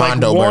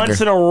Mondo like burger.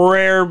 once in a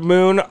rare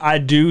moon, I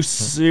do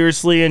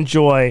seriously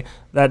enjoy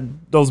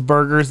those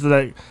burgers.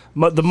 The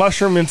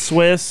mushroom and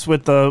Swiss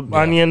with the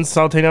onions,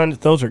 sauteed onions.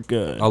 Those are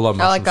good. I love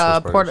I like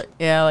mushroom Swiss burgers.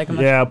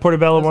 Yeah,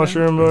 portobello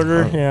mushroom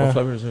burger. What Yeah.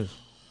 flavor is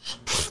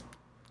this?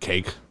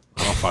 Cake.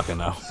 I don't fucking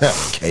know.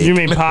 Cake. You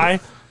mean pie?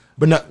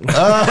 But no.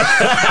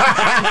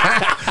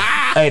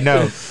 Hey,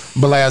 no.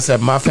 But like I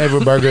said, my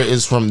favorite burger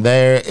is from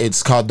there.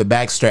 It's called the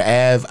Baxter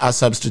Ave. I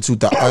substitute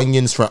the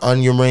onions for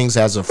onion rings.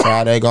 Has a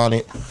fried egg on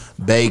it,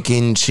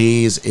 bacon,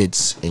 cheese.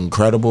 It's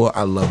incredible.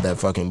 I love that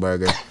fucking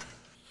burger.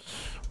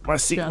 My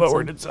seat Johnson.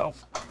 lowered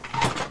itself.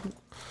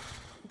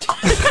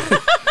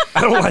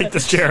 I don't like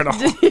this chair at all.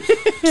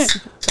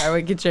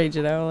 Sorry, we can change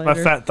it out My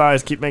later. fat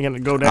thighs keep making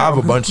it go I have down.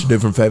 a bunch of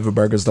different favorite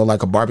burgers though,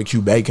 like a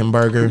barbecue bacon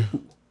burger,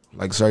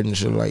 like certain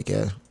shit. Like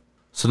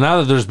So now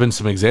that there's been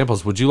some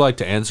examples, would you like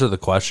to answer the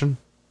question?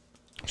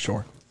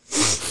 Sure.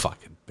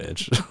 Fucking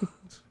bitch.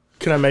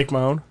 Can I make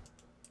my own?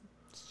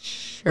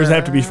 Or does it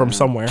have to be from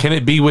somewhere? Can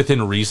it be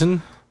within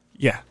reason?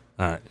 Yeah.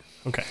 All right.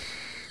 Okay.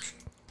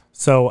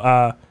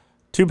 So,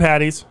 2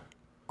 patties,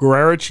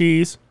 Guerrero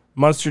cheese,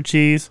 Munster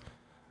cheese,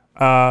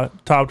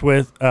 topped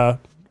with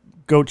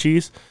goat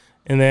cheese,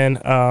 and then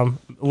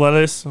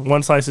lettuce,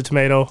 1 slice of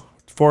tomato,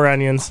 4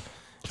 onions,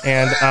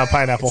 and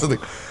pineapple.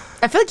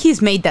 I feel like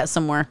he's made that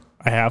somewhere.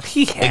 I have.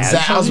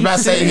 exactly. I was about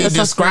to say he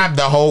described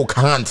the whole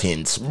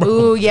contents.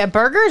 Ooh, yeah.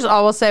 Burgers, I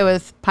will say,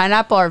 with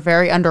pineapple are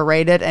very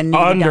underrated and need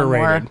to be done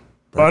Underrated. more.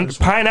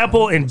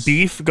 Pineapple and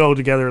beef go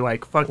together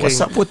like fucking.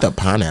 What's up with the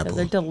pineapple?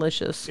 They're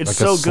delicious. It's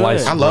Like a so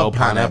slice good. I of love grilled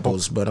pineapple.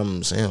 pineapples, but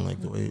I'm saying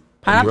like the way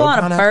Pineapple grilled on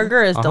a pineapple?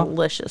 burger is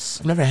delicious.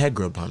 I've never had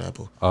grilled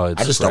pineapple. Oh,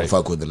 it's I just great. don't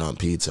fuck with it on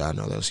pizza. I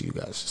know that's you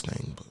guys'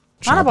 thing. But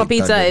Pineapple Tropic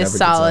pizza Thunder is never gets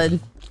solid. on.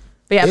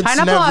 But yeah, It's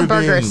pineapple on never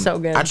burger been- is so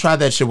good. I tried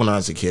that shit when I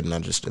was a kid and I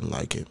just didn't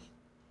like it.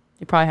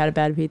 You probably had a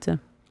bad pizza.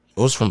 It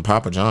was from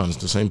Papa John's,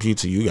 the same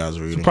pizza you guys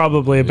were eating.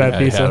 Probably a bad Yeah,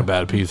 I had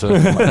a pizza.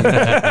 bad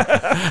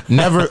pizza.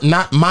 Never,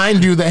 not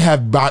mind you, they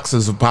have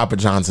boxes of Papa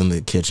John's in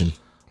the kitchen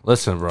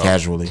Listen, bro.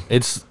 casually.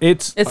 It's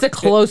It's the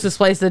closest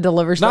place that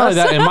delivers not only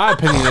us. that. In my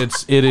opinion,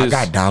 it is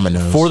Got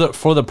Domino's.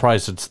 for the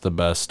price. It's the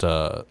best.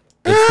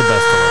 It's the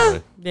best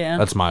delivery. Yeah.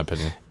 That's my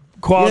opinion.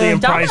 Quality Yeah.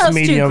 and price Domino's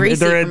too medium. greasy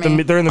They're for at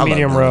me. they're in the I love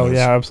medium row. Domino's.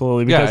 Yeah,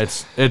 absolutely. Yeah,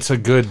 Because it's a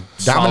good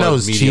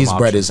Domino's solid medium cheese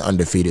bread option. is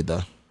undefeated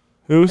though.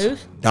 who's?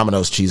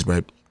 Domino's cheese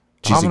bread.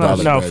 Cheesy Domino's-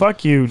 garlic No, bread.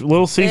 fuck you.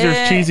 Little Caesar's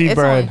Eh, cheesy it's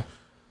bread.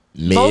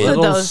 Mid. Both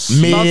of those.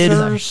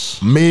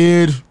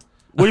 Mid.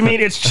 What do you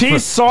mean? It's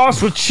cheese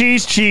sauce with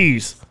cheese.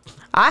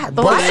 The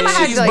Bro, last time I that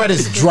had cheese like, bread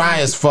is dry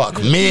as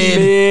fuck.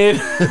 Mid.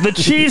 The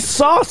cheese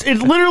sauce, it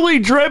literally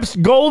drips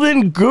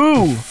golden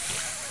goo.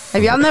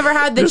 have y'all never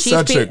had the You're cheese?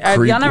 such a Have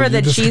creep y'all never when had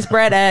you the just- cheese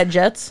bread at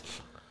Jets?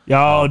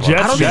 Yo, Jets.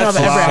 I don't think Jets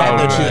I've ever had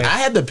live. that shit. I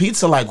had the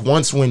pizza like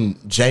once when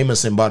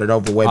Jameson bought it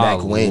over way I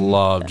back when.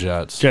 love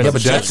Jets. Jets. Yeah,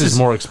 but Jets is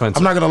more expensive.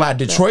 I'm not gonna lie.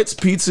 Detroit's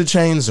pizza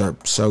chains are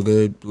so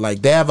good.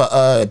 Like they have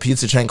a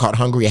pizza chain called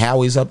Hungry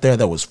Howie's up there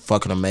that was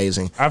fucking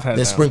amazing. I've had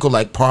They that. sprinkle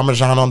like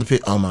Parmesan on the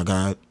pizza. Oh my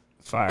god.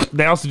 Fire.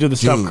 They also do the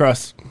stuffed Dude.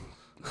 crust.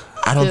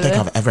 I don't Do think they?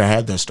 I've ever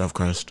had their stuffed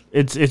crust.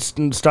 It's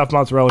stuffed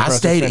mozzarella I crust.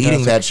 stayed It's eating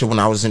fantastic. that shit when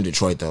I was in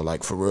Detroit though.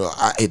 Like for real,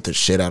 I ate the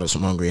shit out of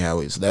some Hungry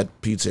Howie's. That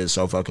pizza is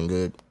so fucking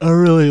good. I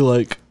really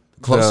like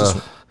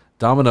Closest.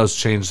 Domino's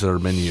changed their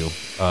menu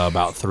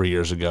about 3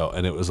 years ago,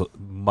 and it was a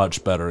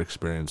much better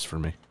experience for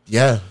me.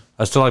 Yeah.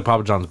 I still like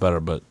Papa John's better,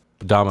 but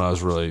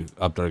Domino's really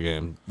upped their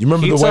game. You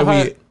remember Pizza the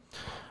way Hut-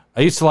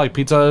 I used to like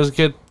pizza as a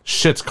kid.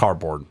 Shit's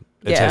cardboard.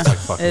 It Yeah, tastes like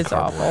fucking it's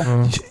cardboard.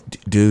 awful.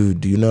 Dude,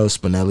 do you know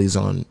Spinelli's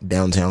on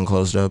downtown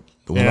closed up?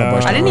 The one on Yeah.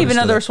 Barstown I didn't Road even is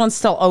know still there was one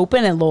still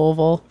open in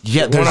Louisville.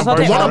 Yeah, there's on the one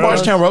Barstown on Road.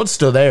 Barstown Road's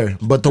still there,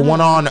 but the one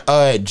on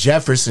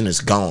Jefferson is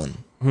gone.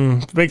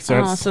 Makes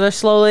sense. Oh, so they're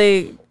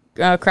slowly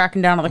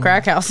cracking down on the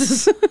crack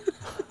houses.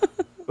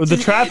 The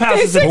trap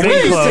houses have Basically, been We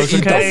used closed, to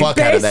eat the okay? fuck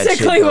out of that shit.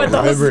 Basically, though. what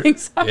those Remember?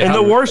 things are. And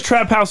the worst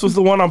trap house was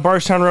the one on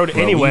Barstown Road Bro,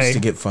 we anyway. used to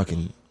get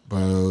fucking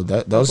bro.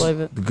 Those believe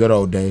it. the good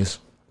old days.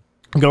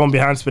 Going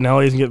behind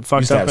Spinelli's and getting We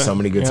fucked used to up. have so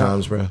many good Yeah.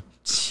 times, bro.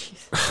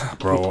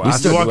 Bro, We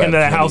still You walk do into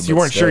have that house, plenty, you but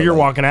weren't sure still, you're like,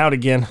 walking out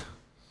again.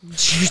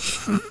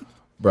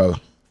 Bro,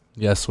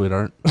 yes,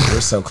 sweetheart.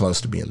 we're so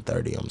close to being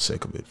 30. I'm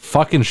sick of it.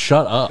 Fucking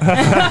shut up.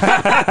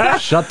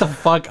 Shut the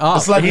fuck up.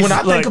 It's like He's- when I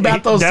think look,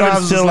 about those Devin's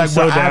times, it's feeling like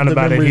so bro, I have down the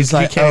about it. memories He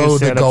like, can't even oh, the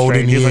stand up golden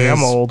straight. He's years. like,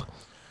 I'm old.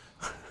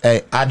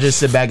 Hey, I just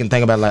sit back and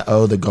think about like,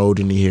 oh, the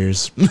golden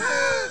years.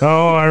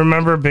 Oh, I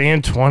remember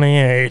being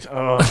 28.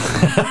 Oh,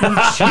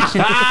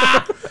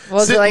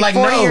 Was it Sit- like like,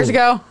 40 no. years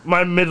ago?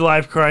 my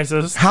midlife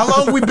crisis. How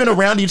long we've been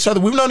around each other?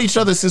 We've known each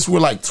other since we were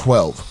like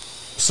 12.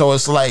 So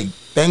it's like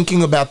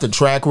thinking about the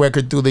track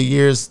record through the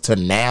years to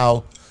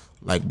now,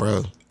 like,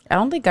 bro, I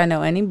don't think I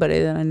know anybody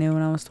that I knew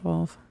when I was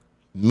 12.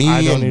 me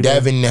I don't and either.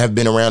 Devin have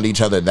been around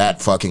each other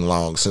that fucking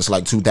long since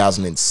like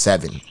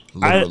 2007,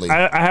 literally.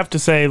 I have to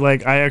say,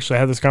 like, I actually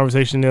had this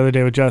conversation the other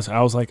day with Jess.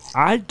 I was like,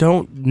 I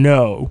don't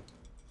know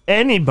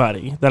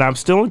anybody that I'm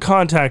still in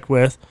contact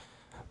with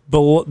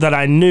that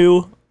I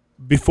knew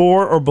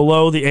before or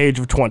below the age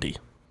of 20.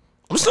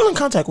 I'm still in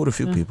contact with a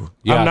few people.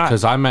 Yeah, I'm not-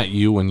 because I met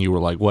you when you were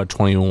like, what,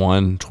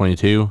 21,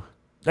 22?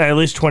 At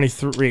least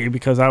 23,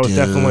 because I was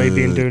definitely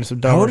doing some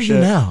How dumber old are shit.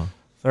 you now?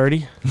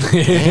 30.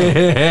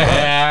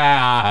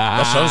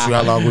 That shows you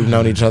how long we've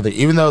known each other,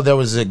 even though there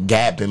was a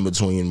gap in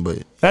between.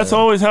 But That's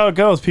always how it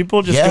goes.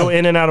 People just Yeah. go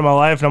in and out of my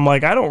life, and I'm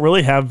like, I don't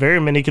really have very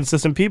many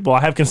consistent people. I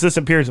have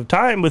consistent periods of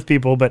time with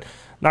people, but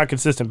not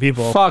consistent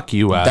people. Fuck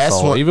you, That's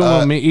asshole. what-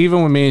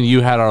 Even when me and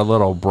you had our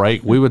little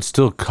break, we would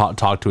still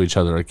talk to each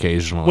other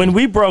occasionally. When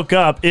we broke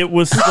up, it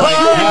was like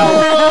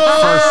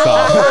First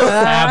off,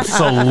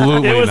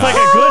 absolutely it was not. like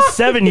a good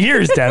 7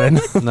 years, Devin.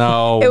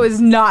 No. It was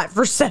not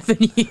for 7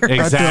 years.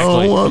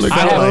 Exactly. wanna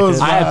I close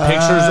have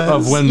pictures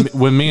of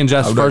when me and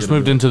Jess not first gonna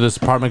moved into this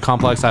apartment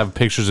complex. I have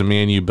pictures of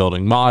me and you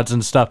building mods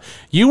and stuff.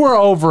 You were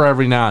over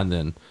every now and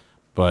then,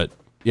 but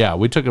yeah,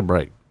 we took a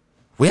break.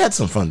 we had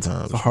some fun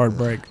times. Hard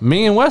break.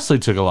 Me and Wesley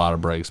took a lot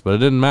of breaks, but it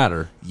didn't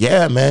matter.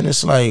 Yeah, man.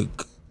 It's like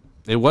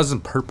It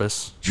wasn't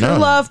purpose. True no,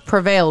 love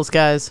prevails,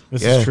 guys.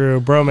 This Yeah. is true.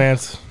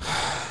 Bromance.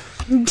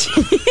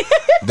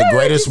 the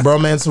greatest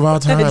bromance of all I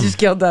time. just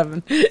killed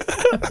Devin.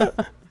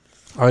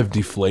 I've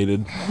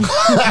deflated.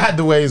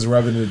 The way he's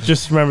rubbing it.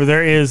 Just remember,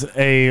 there is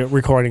a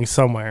recording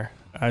somewhere.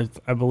 I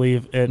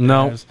believe it.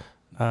 No. has.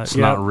 It's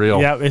not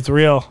real. Yeah, it's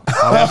real.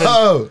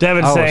 Oh,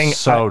 Devin I saying,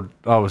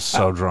 was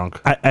so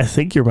drunk. I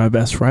think you're my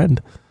best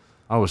friend.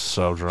 I was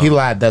so drunk. he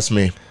lied. That's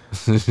me.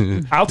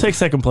 I'll take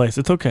second place.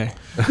 It's okay.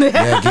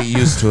 Yeah, get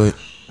used to it.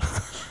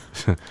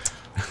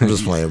 I'm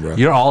just playing, bro.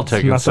 You're all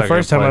taking Not the second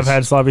first time place. I've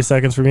had sloppy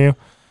seconds from you.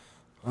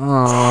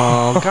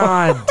 Oh,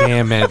 god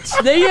damn it.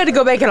 Then you had to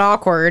go make it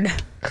awkward.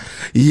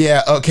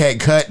 Yeah. Okay.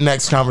 Cut.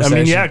 Next I conversation.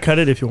 mean, yeah, cut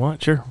it if you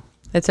want. Sure.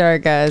 It's all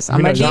right, guys. I'm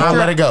know, gonna John, John,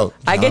 let it dethrone. go.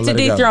 I John, get to let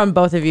it go. dethrone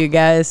both of you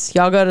guys.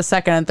 Y'all go to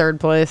second and third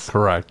place.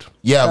 Correct.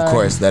 Yeah, of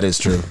course. That is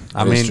true.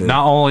 I That is mean, true.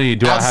 not only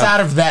do I outside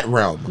have of that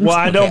realm. Well,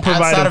 I don't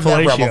provide outside a of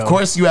that realm. fellatio. Of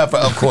course, you have.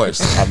 Of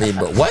course. I mean,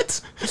 but what?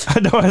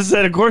 I know. I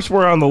said, of course,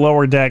 we're on the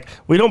lower deck.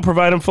 We don't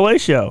provide them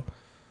fellatio.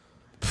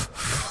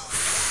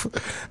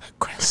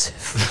 Aggressive.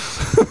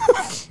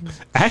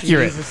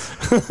 Accurate.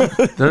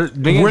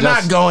 We're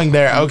not going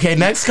there. Okay.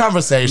 Next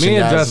conversation, Me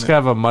and guys. Jessica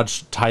have a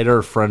much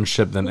tighter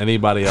friendship than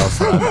anybody else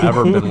that I've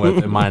ever been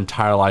with in my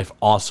entire life.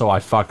 Also, I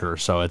fuck her,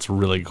 so it's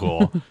really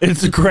cool.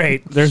 It's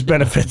great. There's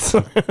benefits.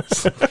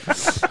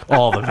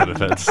 All the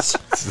benefits.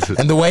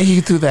 And the way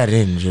he threw that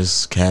in,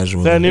 just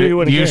casually. I knew you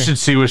wouldn't You care. should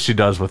see what she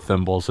does with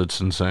thimbles. It's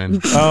insane.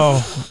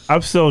 Oh,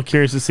 I'm still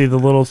curious to see the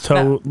little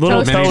toe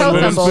toe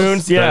thimbles.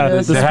 spoons. Yeah, They-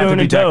 the they have to spoon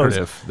be and toes.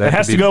 decorative. They It have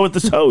has to to be- go with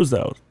the toes,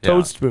 though. Yeah.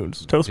 Toe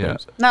spoons. Toe Yeah.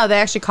 spoons. No, they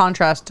actually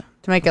contrast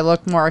to make it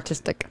look more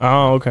artistic.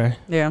 Oh, okay.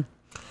 Yeah.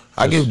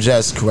 I give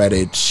Jess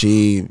credit.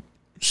 She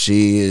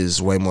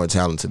is way more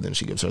talented than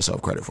she gives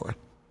herself credit for.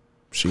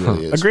 She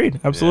really is. Agreed.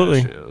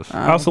 Absolutely. Yeah, she is.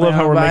 I also love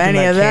how we're About making any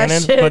that of that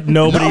canon, shit. but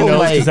nobody No, knows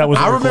like, because that was.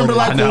 I remember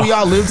like recorded. when we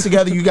all lived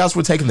together, you guys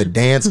were taking the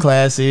dance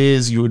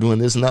classes, you were doing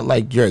this and that.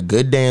 Like, you're a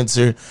good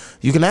dancer.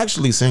 You can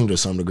actually sing to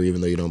some degree,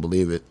 even though you don't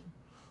believe it.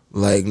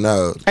 Like,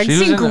 no. I She can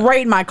was sing in the-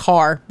 great in my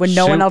car when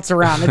no She- one else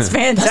around. It's That's the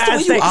way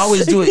fantastic. you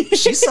always do it.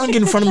 She sung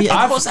in front of me.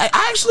 I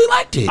actually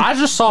liked it. I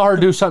just saw her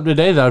do something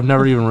today that I've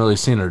never even really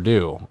seen her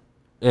do.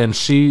 And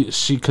she,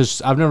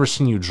 because I've never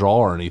seen you draw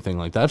or anything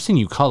like that. I've seen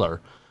you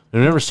color.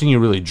 I've never seen you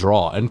really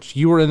draw. And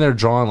you were in there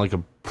drawing like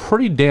a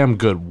pretty damn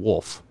good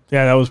wolf.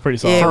 Yeah, that was pretty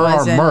solid. Yeah. For our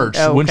wasn't merch,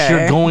 which okay.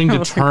 you're going to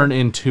turn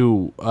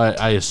into,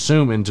 I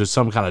assume, into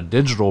some kind of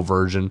digital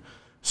version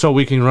so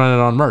we can run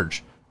it on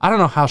merch. I don't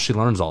know how she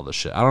learns all this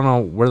shit. I don't know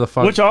where the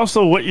fuck. Which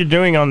also, what you're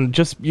doing on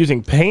just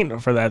using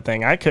paint for that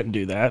thing, I couldn't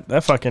do that.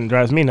 That fucking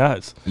drives me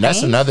nuts. And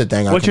that's another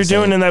thing. What you're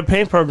doing in that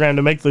paint program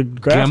to make the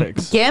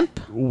graphics, Gimp.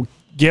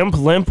 GIMP,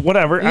 Limp,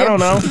 whatever. I don't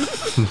know.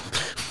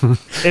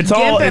 It's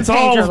all Gimp and it's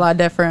Paint are a all lot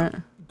different.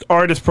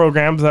 artist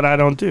programs that I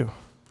don't do.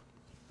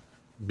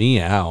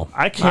 Meow.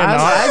 I cannot.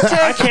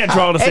 I can't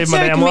draw to It save my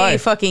took damn me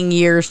life. fucking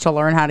years to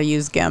learn how to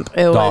use Gimp.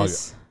 It Dog.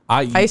 was.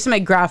 I used to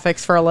make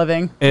graphics for a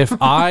living. If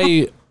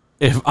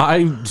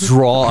I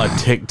draw a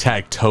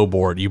tic-tac-toe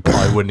board, you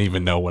probably wouldn't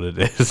even know what it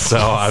is. So,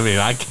 I mean,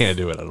 I can't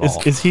do it at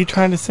all. Is he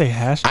trying to say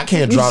hash? I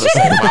can't draw to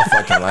save my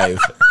fucking life.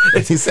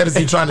 He said, is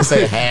he trying to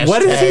say hashtag?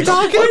 What is he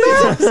talking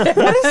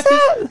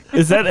about?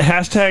 Is that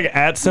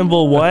hashtag @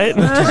 symbol what?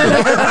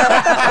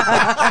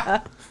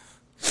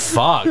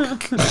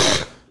 Fuck.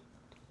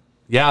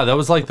 Yeah, that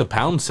was like the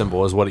pound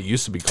symbol is what it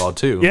used to be called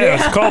too. Yeah,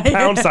 it's called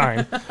pound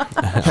sign.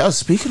 Hell,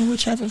 speaking of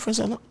which, having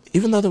friends,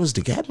 even though there was the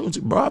gap,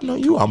 bro, I've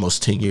known you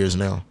almost 10 years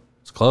now.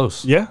 It's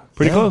close. Yeah,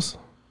 pretty close.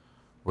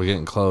 We're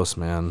getting close,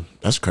 man.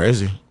 That's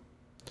crazy.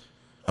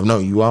 I've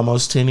known you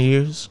almost 10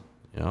 years.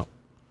 Yeah.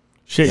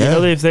 Shit, Yeah. you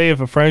know they say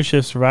if a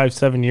friendship survives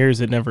 7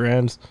 years, it never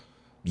ends.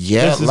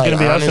 Yeah, This is gonna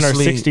be us in our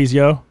 60s,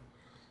 yo.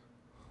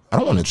 I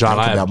don't want to John,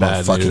 talk I have about my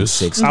bad fucking news.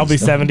 60s. I'll be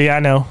 70. I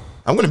know.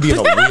 I'm going to be in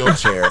a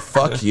wheelchair.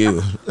 Fuck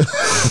you.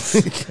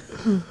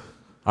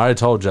 I already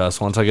told Jess,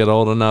 once I get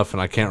old enough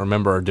and I can't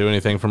remember or do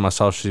anything for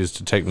myself, she used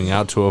to take me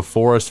out to a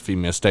forest, feed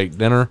me a steak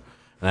dinner,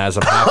 and as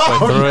I'm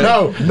halfway through it,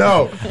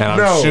 No. and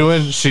I'm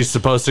chewing, she's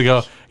supposed to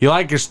go, "You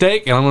like your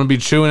steak?" And I'm going to be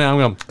chewing, and I'm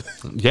going,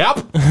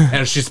 "Yep."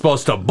 And she's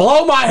supposed to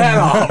blow my head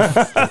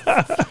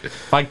off.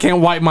 If I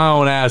can't wipe my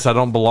own ass, I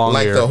don't belong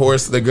Like here. the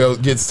horse that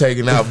gets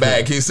taken out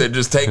back. He said,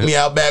 just take me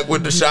out back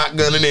with the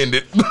shotgun and end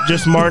it.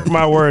 Just mark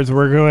my words.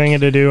 We're going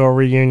to do a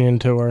reunion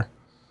tour.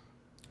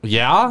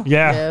 Yeah?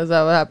 Yeah. Yeah, is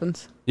that what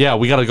happens? Yeah,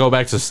 we got to go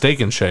back to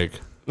Steak and Shake.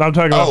 I'm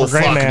talking about Oh, for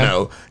Great fuck Man.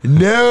 no.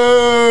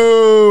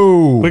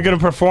 No. We're going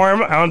to perform.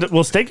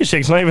 Well, Steak and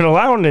Shake's not even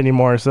allowed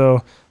anymore,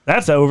 so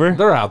that's over.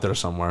 They're out there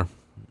somewhere.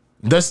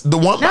 That's the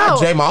one No, by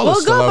J Mall is we'll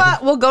still go.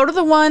 open. We'll go to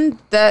the one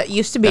that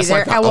used to be That's there,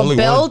 like the and we'll only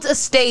build a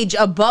stage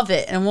above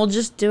it, and we'll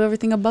just do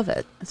everything above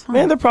it. It's fine.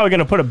 Man, they're probably going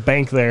to put a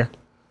bank there.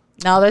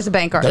 No, there's a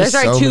bank. There's so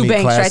already two many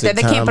banks right classic there.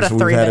 They can't put a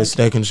times three we've had a bank.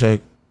 Steak and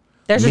Shake.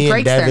 There's Me just and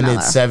Drake's there Devin now.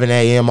 at though. 7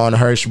 a.m. on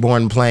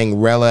Hirschborn playing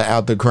Rella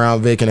out the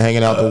Crown Vic and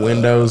hanging out the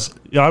windows.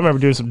 Yo, I remember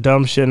doing some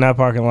dumb shit in that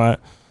parking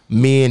lot.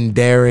 Me and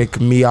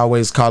Derek, me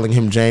always calling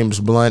him James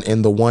Blunt,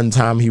 and the one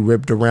time he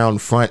ripped around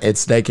front at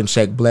Steak and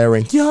Shake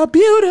blaring, "You're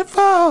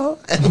beautiful,"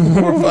 and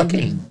we were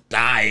fucking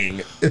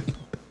dying.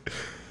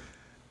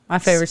 My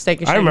favorite steak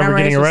and shake. I remember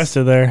getting memories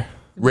arrested there.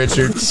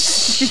 Richard,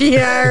 was-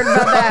 Yeah, I heard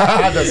about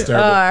that. that's Oh,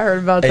 terrible. I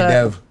heard about Hey that.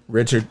 Dev,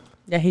 Richard.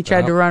 Yeah, he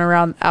tried to run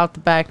around out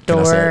the back I say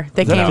door. it?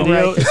 They Does that came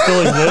video right.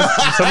 still exist?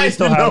 Does somebody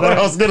still You know have what I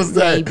that? was gonna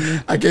say?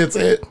 I can't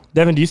say it.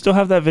 Devin, do you still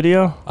have that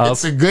video?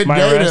 It's a good my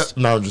day arrest?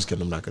 to. No, I'm just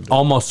kidding. I'm not gonna do it.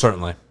 Almost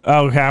certainly.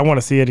 Oh, okay, I want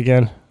to see it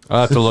again.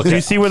 I'll have to look Did you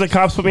at see where the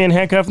cops put me in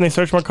handcuffs and they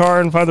searched my car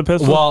and found the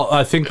pistol? Well,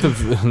 I think I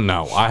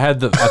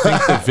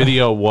think the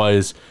video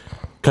was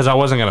because I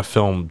wasn't going to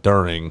film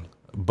during,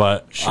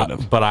 but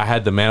I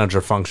had the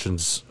manager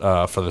functions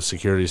for the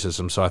security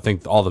system. So I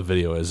think all the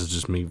video is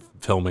just me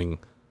filming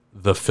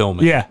the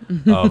filming Yeah.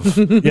 of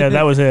Yeah,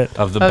 that was it.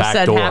 of the Of back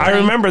said door. happening. I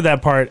remember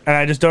that part, and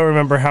I just don't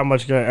remember how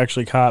much I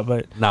actually caught,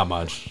 but Not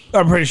much.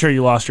 I'm pretty sure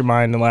you lost your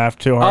mind and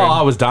laughed too Oh, hard.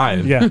 I was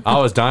dying. Yeah. I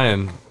was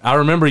dying. I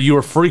remember you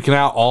were freaking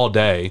out all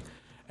day.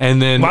 And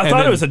then Well, I and thought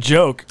then- it was a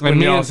joke when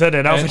me Neil all- said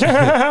it. I was like,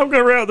 I'm going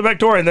to run out the back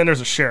door, and then there's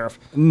a sheriff.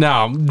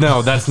 No,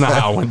 that's not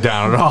how it went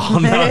down at all.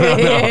 No.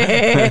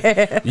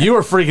 You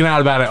were freaking out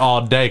about it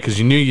all day because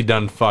you knew you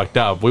done fucked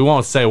up. We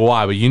won't say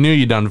why, but you knew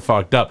you done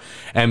fucked up.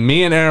 And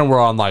me and Aaron were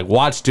on like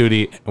watch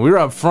duty, and we were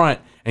up front,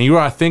 and you were,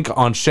 I think,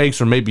 on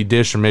Shakes or maybe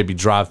Dish or maybe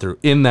Drive Through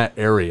in that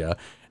area.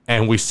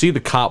 And we see the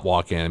cop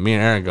walk in, and me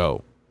and Aaron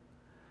go,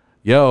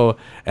 "Yo!"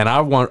 And I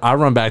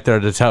run back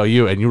there to tell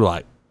you, and you were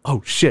like,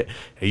 "Oh shit!"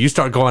 And you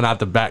start going out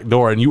the back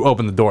door, and you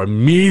open the door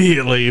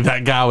immediately.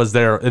 That guy was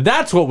there. And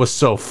that's what was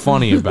so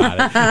funny about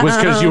it, was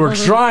because you were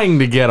trying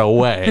to get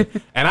away,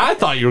 and I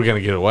thought you were gonna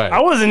get away.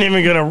 I wasn't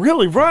even going to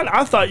really run.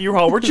 I thought you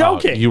all were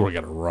joking. You were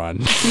gonna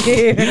run.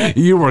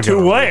 You were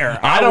gonna where? Run.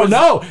 I don't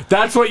know.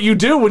 That's what you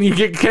do when you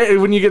get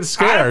I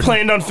scared.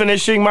 planned on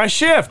finishing my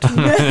shift.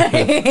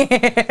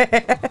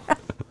 It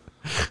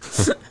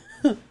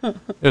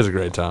was a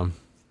great time.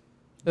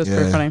 It was Yeah.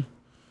 pretty funny.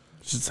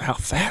 Just how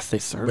fast they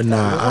serve. But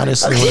nah,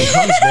 honestly, when it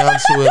comes down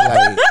to it,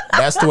 like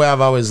that's the way I've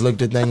always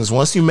looked at things.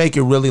 Once you make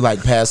it really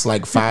like past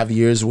like 5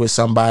 years with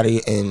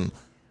somebody, and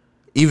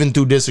even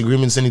through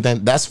disagreements,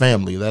 anything, that's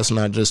family. That's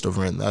not just a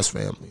friend. That's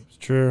family.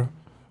 True.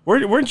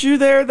 Weren't you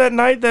there that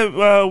night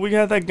that we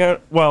got that gun?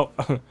 Well,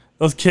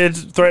 those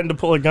kids threatened to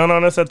pull a gun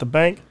on us at the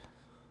bank.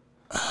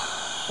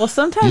 Well,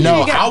 sometimes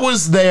No, you get, I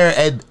was there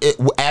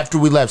after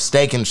we left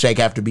Steak and Shake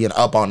after being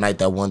up all night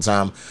that one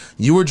time.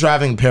 You were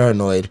driving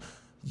paranoid.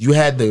 You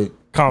had the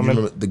Common. you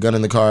remember the gun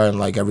in the car and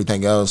like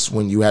everything else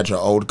when you had your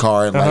old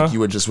car and like you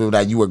were just moving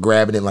out. You were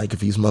grabbing it like if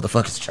these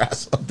motherfuckers try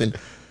something.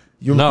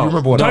 You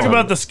remember what Talk I'm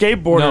about the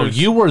skateboarders. No,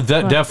 you were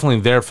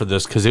definitely there for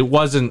this because it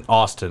wasn't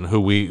Austin who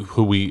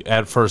we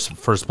at first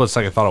for a split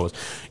second thought it was.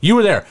 You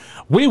were there.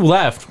 We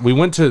left. We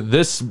went to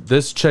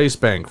this Chase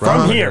Bank right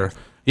From over here.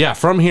 Yeah,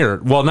 from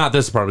here. Well, not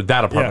this apartment,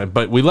 that apartment, Yeah.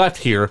 but we left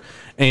here,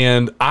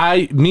 and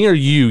me or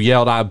you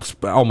yelled.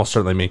 Almost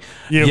certainly me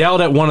yelled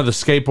at one of the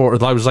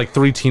skateboarders. I was like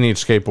 3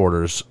 teenage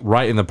skateboarders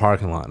right in the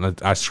parking lot,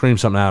 and I screamed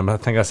something at him. I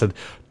think I said,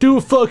 "Do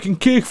a fucking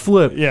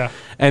kickflip." Yeah.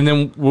 And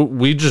then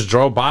we just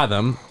drove by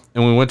them,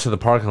 and we went to the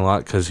parking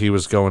lot because he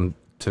was going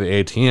to the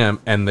ATM,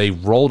 and they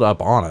rolled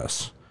up on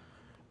us,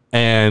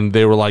 and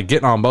they were like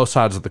getting on both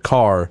sides of the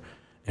car,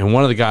 and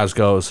one of the guys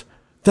goes,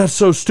 "That's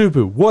so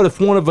stupid. What if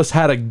one of us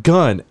had a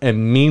gun?"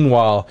 And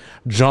meanwhile,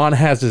 John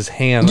has his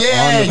hand on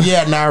the...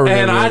 Yeah, now I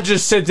remember. And I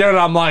just sit there and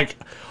I'm like,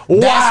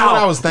 what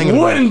I was thinking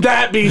about. Wouldn't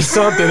that be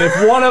something?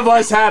 If one of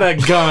us had a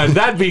gun,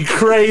 that'd be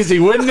crazy,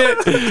 wouldn't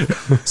it?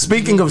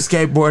 Speaking of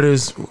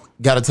skateboarders,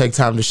 got to take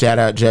time to shout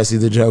out Jesse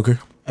the Joker,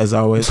 as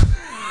always.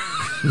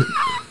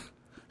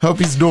 Hope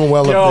he's doing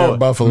well up there in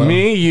Buffalo.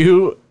 Me,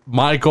 you,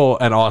 Michael,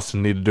 and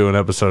Austin need to do an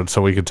episode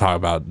so we can talk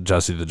about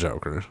Jesse the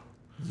Joker.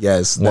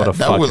 Yes, What a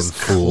that was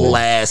fucking fool.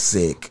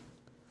 classic.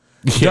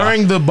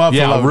 During the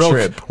Buffalo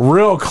trip.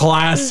 Real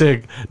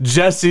classic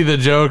Jesse the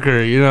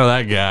Joker. You know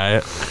that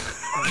guy.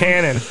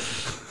 Cannon.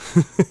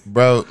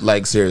 Bro,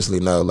 like seriously,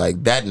 no.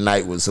 Like that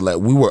night was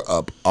we were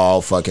up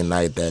all fucking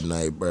night that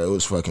night, bro. It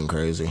was fucking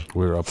crazy.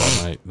 We were up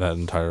all night. That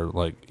entire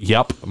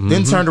yep.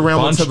 Then turned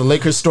around, went to the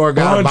liquor store,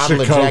 got a bunch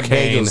bottle of of Jack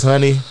cocaine. Daniels,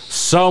 honey.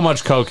 So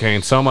much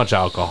cocaine, so much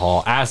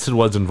alcohol. Acid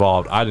was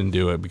involved. I didn't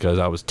do it because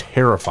I was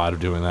terrified of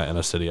doing that in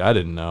a city I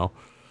didn't know.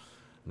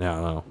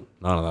 No,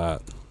 none of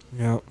that.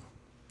 Yeah.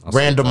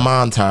 Random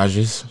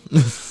montages.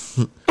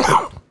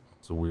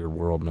 It's a weird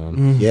world,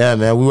 man. Yeah,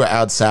 man. We were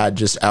outside,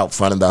 just out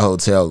front of the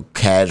hotel,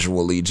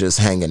 casually just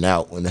hanging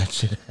out when that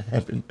shit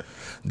happened.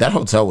 That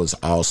hotel was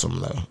awesome,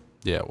 though.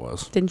 Yeah, it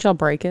was. Didn't y'all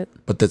break it?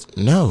 But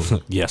no.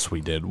 Yes,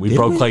 we did. We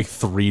broke like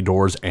 3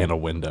 doors and a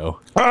window.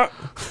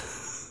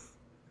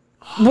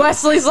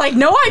 Wesley's like,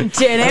 no, I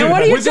didn't.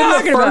 What are you Within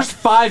talking the about? first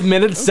 5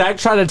 minutes, Zach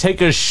tried to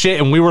take a shit,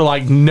 and we were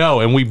like,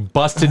 no, and we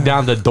busted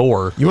down the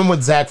door. You remember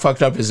when Zach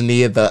fucked up his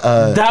knee at the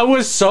That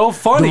was so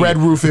funny. Red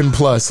Roof Inn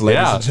Plus, ladies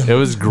Yeah, and gentlemen. it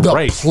was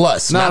great. The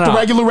Plus, No, not no. the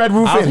regular Red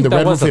Roof I don't Inn, think the that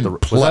Red was Roof at Inn the-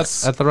 Plus.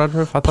 Was that at the Red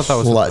Roof? I thought that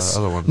was Plus. at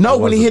the other one. No, Or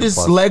when was he it hit the his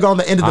Plus? leg on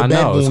the end of the I bed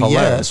know, it was boom. Yeah,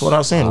 hilarious. that's what I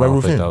was saying. I Red don't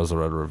Roof think Inn that was the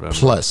Red Roof Inn.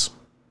 Plus.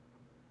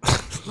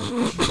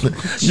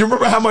 You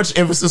remember how much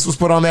emphasis was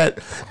put on that?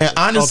 And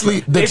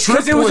honestly, the It's trip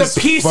because it was a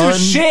piece fun. of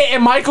shit,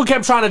 and Michael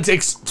kept trying to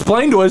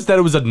explain to us that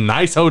it was a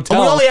nice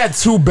hotel. We only had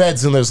 2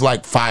 beds and there's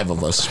like 5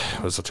 of us.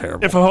 It was a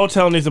terrible. If a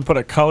hotel needs to put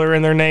a color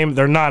in their name,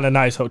 they're not a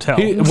nice hotel.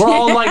 We're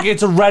all like,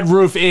 it's a Red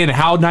Roof Inn.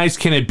 How nice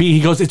can it be? He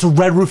goes, it's a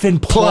Red Roof Inn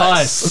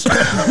Plus.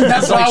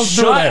 That's what I Like, was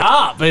doing. shut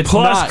up. It's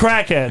Plus not.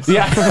 crackheads.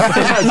 Yeah.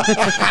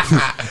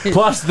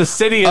 Plus, the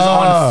city is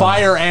on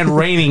fire and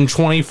raining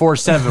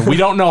 24/7. We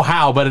don't know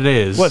how, but it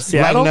is. What,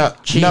 Seattle? Like,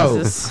 no,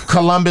 Jesus.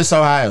 Columbus,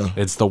 Ohio.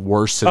 It's the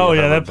worst city. Oh, I've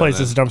yeah, ever that place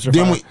been is in. dumpster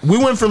Then fire. we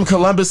went from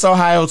Columbus,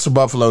 Ohio to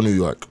Buffalo, New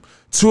York.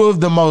 2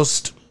 of the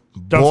most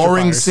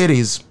boring fires.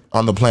 cities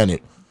on the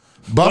planet.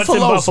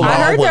 Buffalo's Buffalo? mall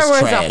I heard there was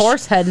trash. a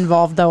horse head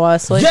involved, though,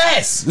 Wesley.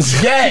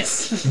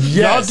 Yes.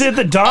 Y'all did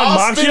the Don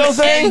Austin Moxio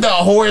thing? and the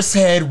horse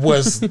head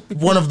was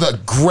one of the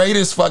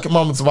greatest fucking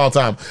moments of all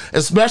time,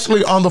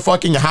 especially on the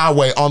fucking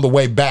highway on the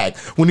way back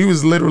when he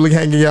was literally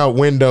hanging out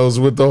windows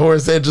with the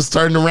horse head just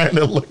turning around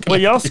and looking.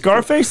 Wait, y'all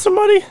Scarface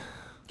somebody?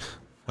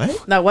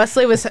 No,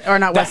 Wesley was, or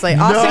not Wesley.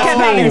 Austin kept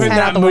no. hanging his Even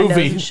head that out the windows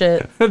movie. and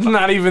shit. It's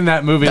not even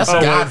that movie. That's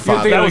Oh, Godfather.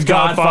 you think That it was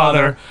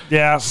Godfather.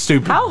 Yeah.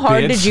 Stupid. How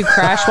hard bitch. did you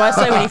crash,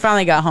 Wesley, when you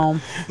finally got home?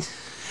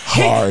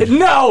 Hard.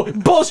 No,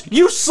 bullshit.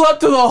 You slept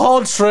through the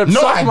whole trip.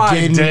 No, Suck I my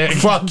didn't. dick.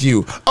 Fuck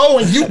you. Oh,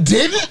 and you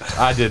didn't?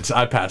 I did.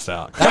 I passed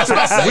out. That's what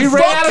I said. We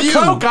ran Fuck out of you.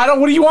 Coke.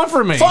 What do you want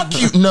from me?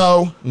 Fuck you.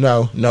 No.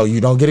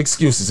 You don't get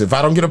excuses. If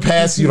I don't get a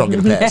pass, you don't get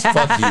a pass.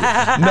 Fuck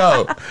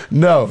you.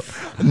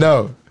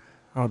 No.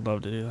 I would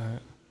love to do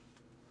that.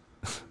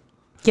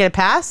 Get a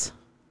pass?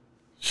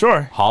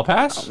 Sure. Hall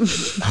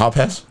pass? Hall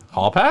pass?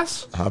 Hall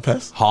pass? Hall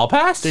pass? Hall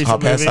pass? Decent Hall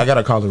pass? movie. I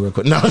gotta call it real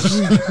quick.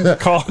 No.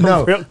 Call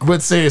No, real-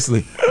 but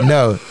seriously,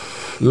 no.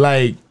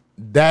 Like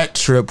that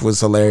trip was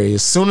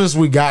hilarious. Soon as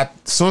we got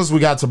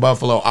to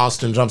Buffalo,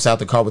 Austin jumps out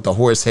the car with the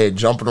horse head,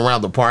 jumping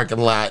around the parking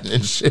lot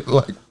and shit.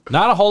 Like,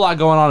 Not a whole lot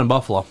going on in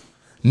Buffalo.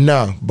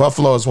 no,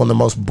 Buffalo is one of the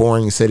most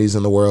boring cities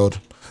in the world.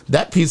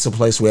 That pizza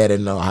place we had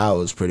in Ohio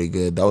was pretty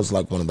good. That was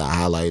like one of the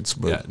highlights.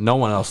 But Yeah, no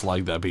one else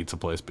liked that pizza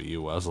place but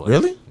you, Wesley.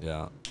 Really?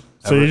 Yeah.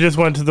 So you just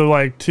went to the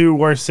like 2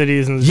 worst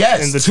cities in,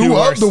 yes, in the 2 2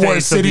 of the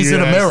worst states of the cities in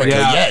United America. States.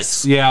 Yeah.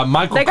 Yes. Yeah,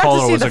 Michael They got to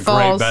Kohler see was the a great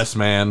falls. best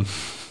man.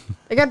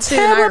 I got to see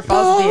the Niagara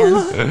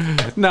Falls at the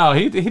end. No,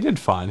 he did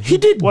fine. He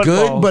did What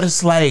good, falls? but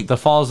it's like The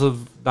Falls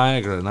of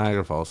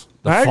Niagara Falls.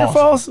 The Niagara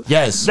Falls?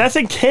 yes. That's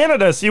in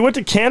Canada. So you went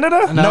to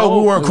Canada? No,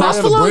 we were across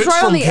the Buffalo's bridge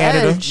right on from the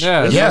Canada. edge.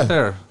 Yeah, it's Yeah. right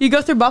there. You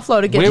go through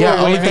Buffalo to get We to Yeah, were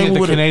only waving thing at we the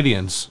would've-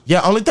 Canadians.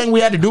 Yeah, only thing we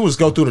had to do was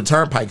go through the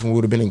turnpike and we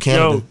would have been in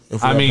Canada Yo,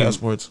 if we I had mean-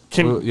 passports.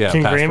 Can, Well, yeah,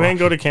 can passport. Green Man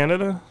go to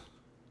Canada?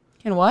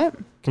 And what?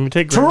 Can we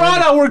take Green Man?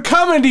 Toronto, we're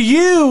coming to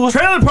you.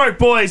 Trailer Park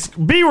Boys,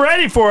 be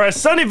ready for us.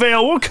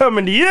 Sunnyvale, we're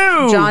coming to you.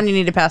 John, you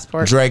need a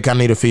passport. Drake, I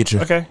need a feature.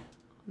 Okay.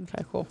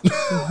 Okay, cool.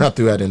 I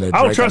threw that in there.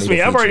 Oh, Drake, I trust need me.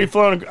 a I've feature. already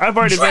flown. I've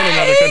already been in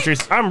other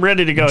countries. I'm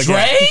ready to go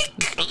again.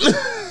 Drake?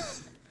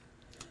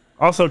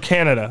 Also,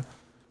 Canada.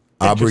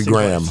 Aubrey Interesting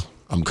Graham, place.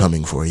 I'm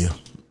coming for you.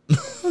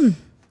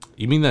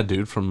 You mean that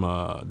dude from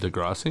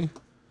Degrassi?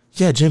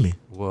 Yeah, Jimmy.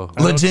 Whoa.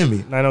 Let Jimmy.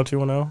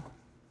 90210.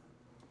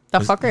 The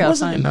fuck are y'all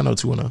Wasn't it saying?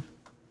 90210?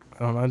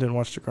 I don't know. I didn't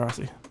watch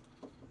Degrassi.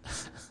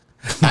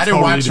 I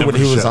didn't watch it when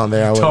he different was show. on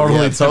there. I was,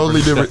 Totally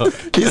totally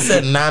different. He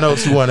said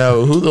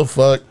 90210. Who the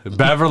fuck?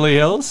 Beverly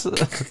Hills?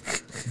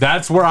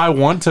 That's where I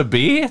want to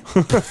be?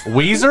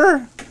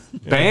 Weezer?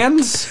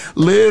 Bands?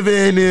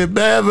 Living in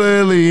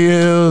Beverly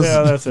Hills.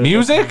 Yeah, that's it.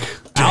 Music?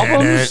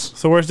 Albums?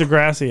 So where's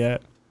Degrassi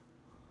at?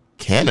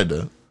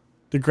 Canada.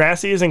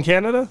 Degrassi is in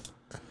Canada?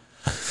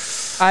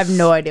 I have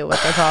no idea what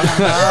they're talking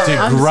about.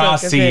 I'm so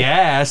confused.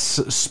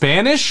 Degracias.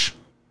 Spanish?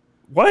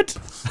 What?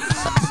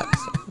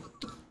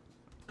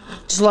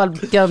 Just let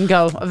them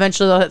go.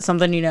 Eventually they'll hit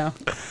something you know.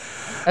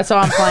 That's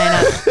all I'm playing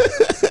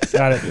at.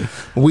 Got it.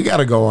 We got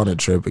to go on a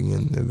trip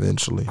again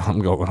eventually. I'm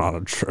going on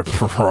a trip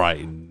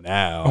right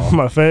now.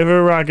 My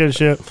favorite rocket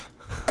ship.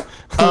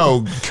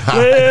 Oh,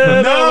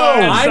 God.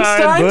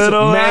 Einstein's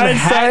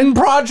Manhattan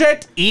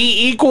Project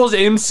E equals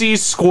MC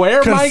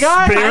squared, my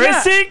guy.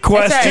 Conspiracy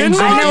questions.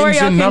 I know where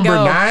y'all Engine can number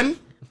go. 9?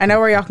 I know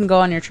where y'all can go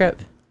on your trip.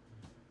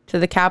 To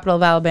the capital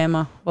of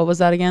Alabama. What was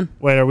that again?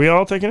 Wait, are we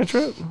all taking a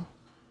trip?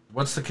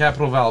 What's the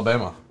capital of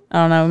Alabama? I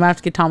don't know. We might have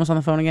to get Thomas on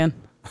the phone again.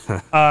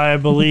 I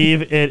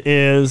believe it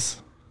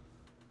is.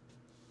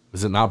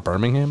 Is it not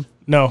Birmingham?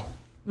 No.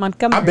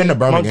 Montgomery. I've been to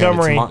Birmingham.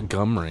 Montgomery.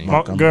 Montgomery.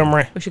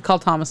 Montgomery. We should call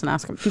Thomas and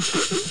ask him.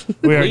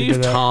 We already Leave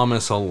did that.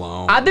 Thomas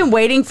alone. I've been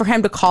waiting for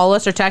him to call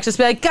us or text us,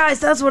 be like, guys,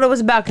 that's what it was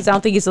about, because I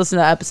don't think he's listened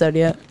to the episode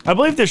yet. I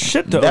believe there's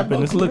shit to That open.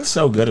 book isn't looks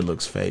so good it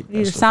looks fake. Need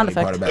a That's the sound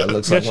funny part effect. about it. It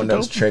looks Yeah, like one of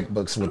those shit trick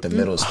books with the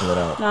middle split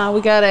out. Nah, we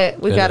got it.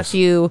 We've It got a is.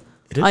 few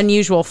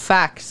unusual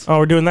facts. Oh,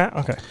 we're doing that?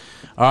 Okay.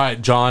 All right,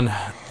 John.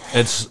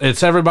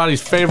 It's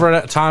everybody's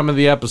favorite time of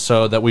the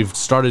episode that we've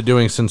started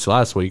doing since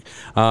last week.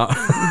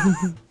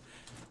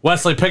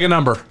 Wesley, pick a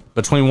number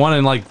between 1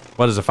 and like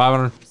what is it,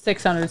 500?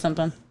 600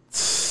 something.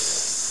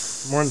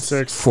 More than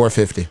 6.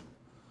 450.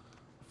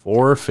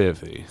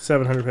 450.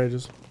 700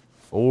 pages.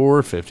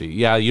 450.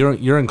 Yeah,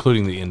 you're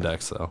including the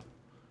index though.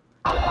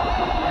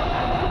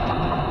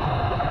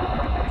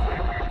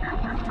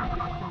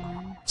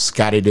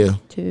 Scotty do.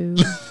 2,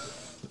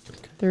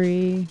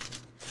 3,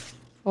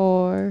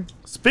 4.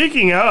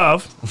 Speaking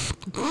of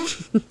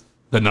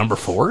The number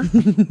 4?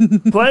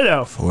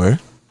 Play-Doh, 4.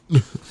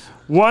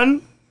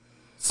 one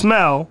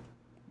smell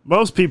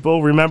most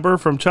people remember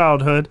from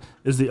childhood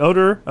is the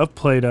odor of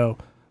Play-Doh.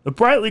 The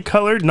brightly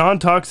colored,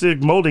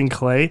 non-toxic molding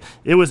clay,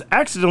 it was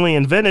accidentally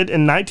invented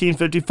in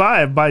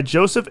 1955 by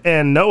Joseph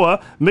and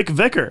Noah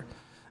McVicker.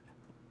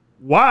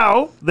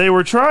 While they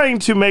were trying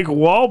to make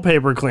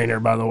wallpaper cleaner,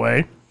 by the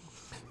way,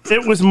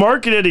 it was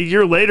marketed a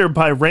year later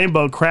by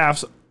Rainbow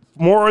Crafts.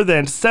 More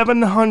than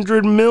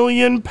 700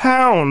 million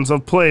pounds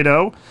of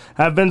Play-Doh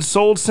have been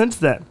sold since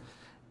then.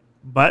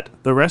 But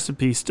the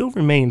recipe still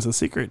remains a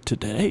secret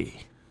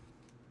today.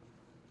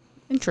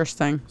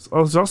 Interesting. Oh,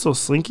 there's also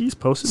Slinkies,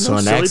 Post-it So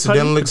notes, an silly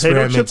accidental putty,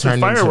 potato experiment chips, and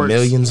turned into fireworks.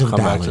 millions of Come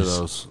back dollars. to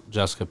those.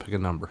 Jessica, pick a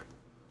number.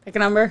 Pick a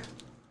number.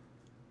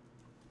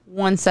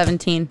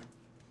 117.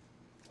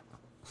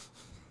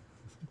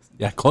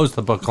 Yeah, close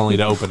the book only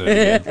to open it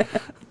again.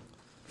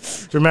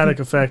 Dramatic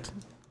effect.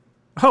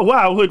 Oh,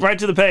 wow. Look right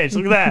to the page.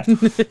 Look at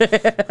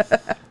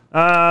that.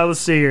 Let's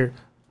see here.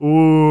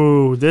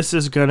 Ooh, this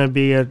is going to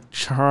be a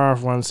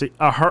tough one. See,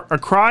 a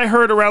cry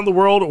heard around the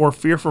world or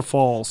Fearful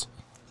Falls.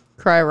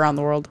 Cry around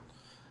the world.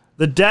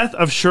 The death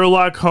of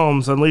Sherlock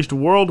Holmes unleashed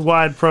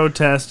worldwide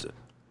protest.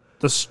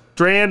 The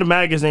Strand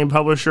magazine,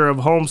 publisher of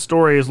Holmes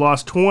stories,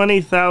 lost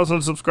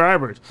 20,000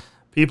 subscribers.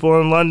 People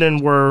in London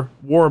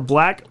wore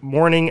black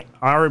mourning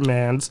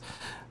armbands.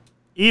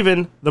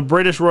 Even the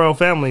British royal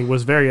family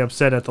was very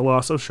upset at the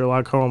loss of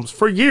Sherlock Holmes.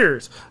 For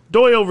years,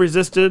 Doyle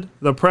resisted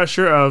the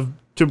pressure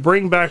to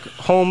bring back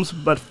Holmes,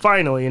 but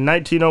finally, in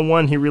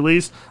 1901, he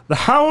released The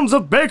Hounds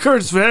of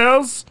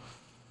Baskervilles.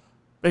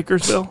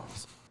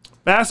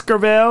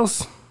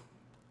 Baskervilles.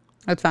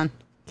 That's fine.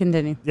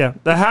 Continue. Yeah,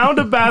 The Hound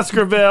of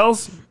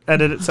Baskervilles.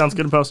 Edit it, sounds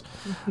good in post.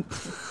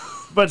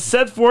 But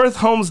set forth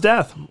Holmes'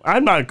 death.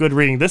 I'm not good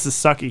reading. This is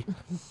sucky.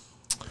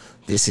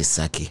 This is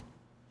sucky.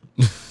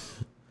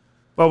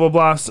 Blah, blah,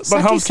 blah.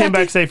 But Holmes came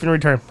back safe in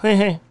return. Hey,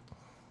 hey.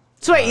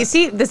 So wait, you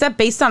see, is that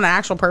based on an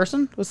actual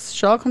person? Was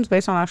Sherlock Holmes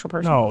based on an actual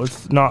person? No,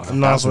 it's not.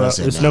 That's what I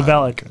said, It's no.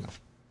 novellic.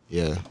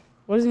 Yeah.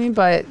 What does he mean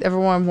by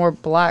everyone wore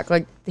black?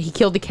 Like he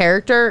killed the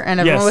character and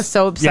everyone Yes. was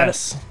so upset.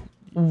 Yes.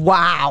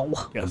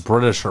 Wow. The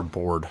British are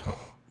bored.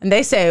 And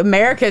they say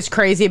America is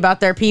crazy about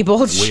their people.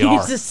 We are.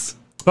 Jesus.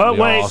 But We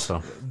are wait,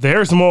 also.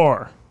 there's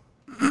more.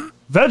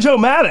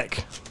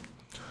 Vegomatic.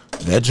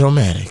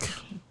 Vegomatic.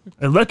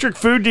 Electric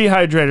food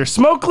dehydrator.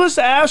 Smokeless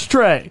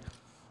ashtray.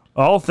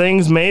 All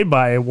things made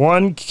by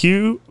one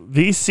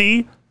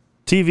QVC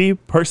TV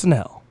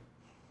personnel.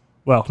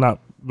 Well, not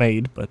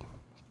made, but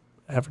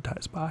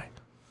advertised by.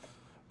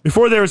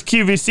 Before there was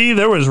QVC,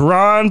 there was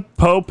Ron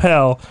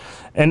Popeil,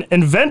 an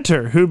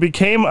inventor who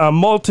became a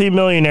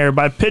multimillionaire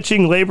by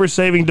pitching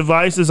labor-saving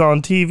devices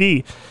on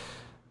TV,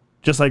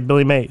 just like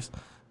Billy Mays.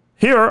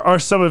 Here are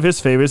some of his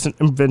favorite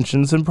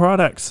inventions and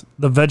products.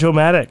 The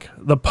Vegomatic,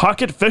 the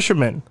Pocket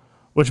Fisherman,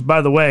 which,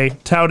 by the way,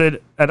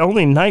 touted at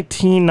only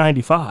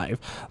 $19.95.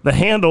 The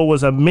handle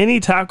was a mini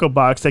tackle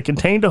box that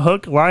contained a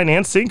hook, line,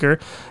 and sinker,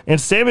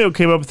 and Samuel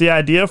came up with the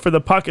idea for the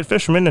Pocket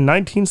Fisherman in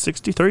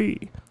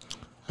 1963.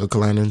 Hook,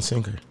 line, and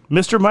sinker.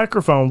 Mr.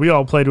 Microphone, we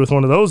all played with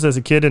one of those as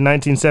a kid in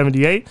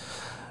 1978.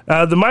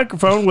 The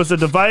microphone was a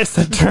device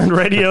that turned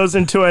radios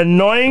into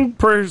annoying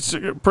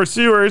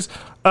pursuers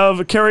of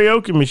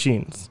karaoke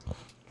machines.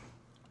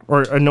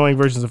 Or annoying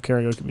versions of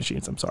karaoke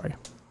machines, I'm sorry.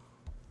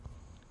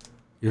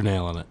 You're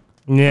nailing it.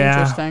 Yeah.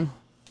 Interesting.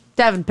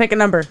 Devin, pick a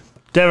number.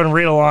 Devin,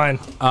 read a line.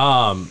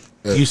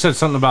 You said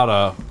something about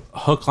a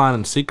hook, line,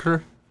 and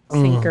sinker.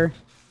 Sinker.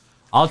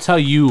 I'll tell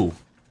you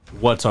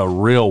what's a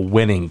real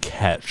winning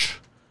catch.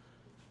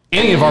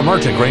 Any of our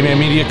merch at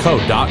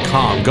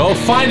GraymanMediaCo.com. Go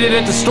find it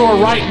at the store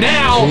right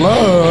now.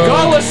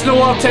 Go listen to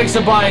Wolf Takes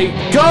a Bite.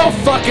 Go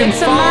fucking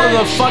some follow the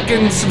merch.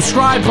 fucking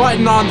subscribe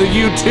button on the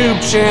YouTube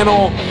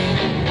channel.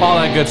 All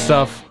that good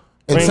stuff.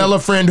 And tell a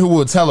friend who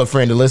will tell a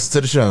friend to listen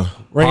to the show.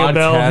 Ring a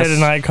bell, Podcast. hit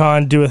an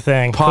icon, do a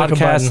thing. Click a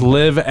Podcasts button.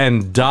 live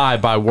and die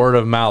by word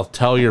of mouth.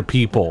 Tell your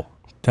people.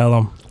 Tell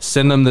them.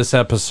 Send them this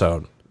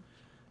episode.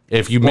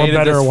 If you made it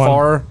better this one.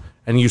 far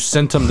and you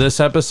sent them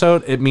this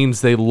episode, it means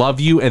they love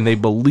you and they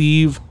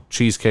believe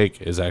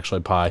cheesecake is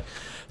actually pie.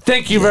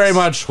 Thank you very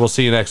much. We'll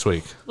see you next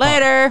week.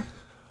 Later.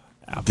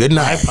 Good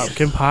night.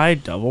 Pumpkin pie,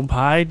 devil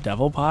pie,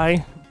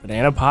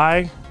 banana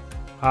pie,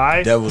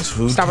 pie. Devil's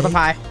food. Start with a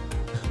pie.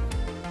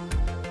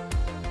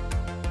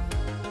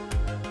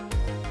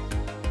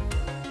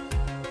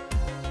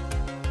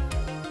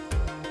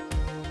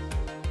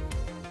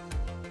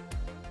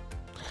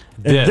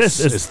 This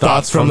is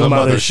Thoughts from the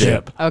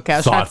Mothership. Okay, I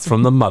was trying Thoughts to-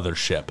 from the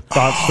Mothership.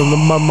 Thoughts from the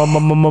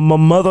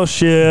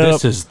mothership.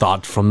 This is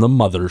Thoughts from the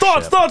Mothership.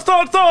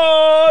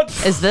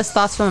 Thoughts. Is this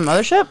Thoughts from the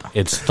Mothership?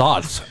 It's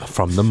Thoughts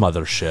from the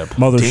Mothership.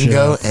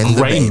 Dingo Mothership. and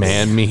the Gray baby.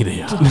 Man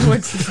Media.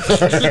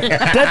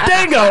 That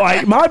dingo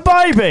ate my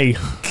baby.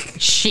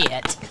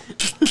 Shit.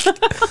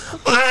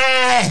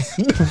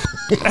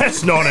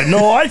 That's not a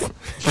knife.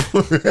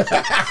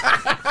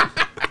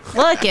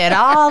 Look at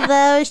all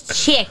those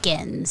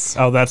chickens.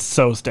 Oh, that's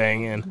so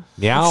staying in.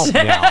 Meow,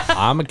 meow.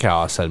 I'm a cow.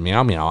 I said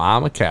meow, meow.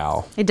 I'm a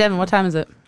cow. Hey, Devin, what time is it?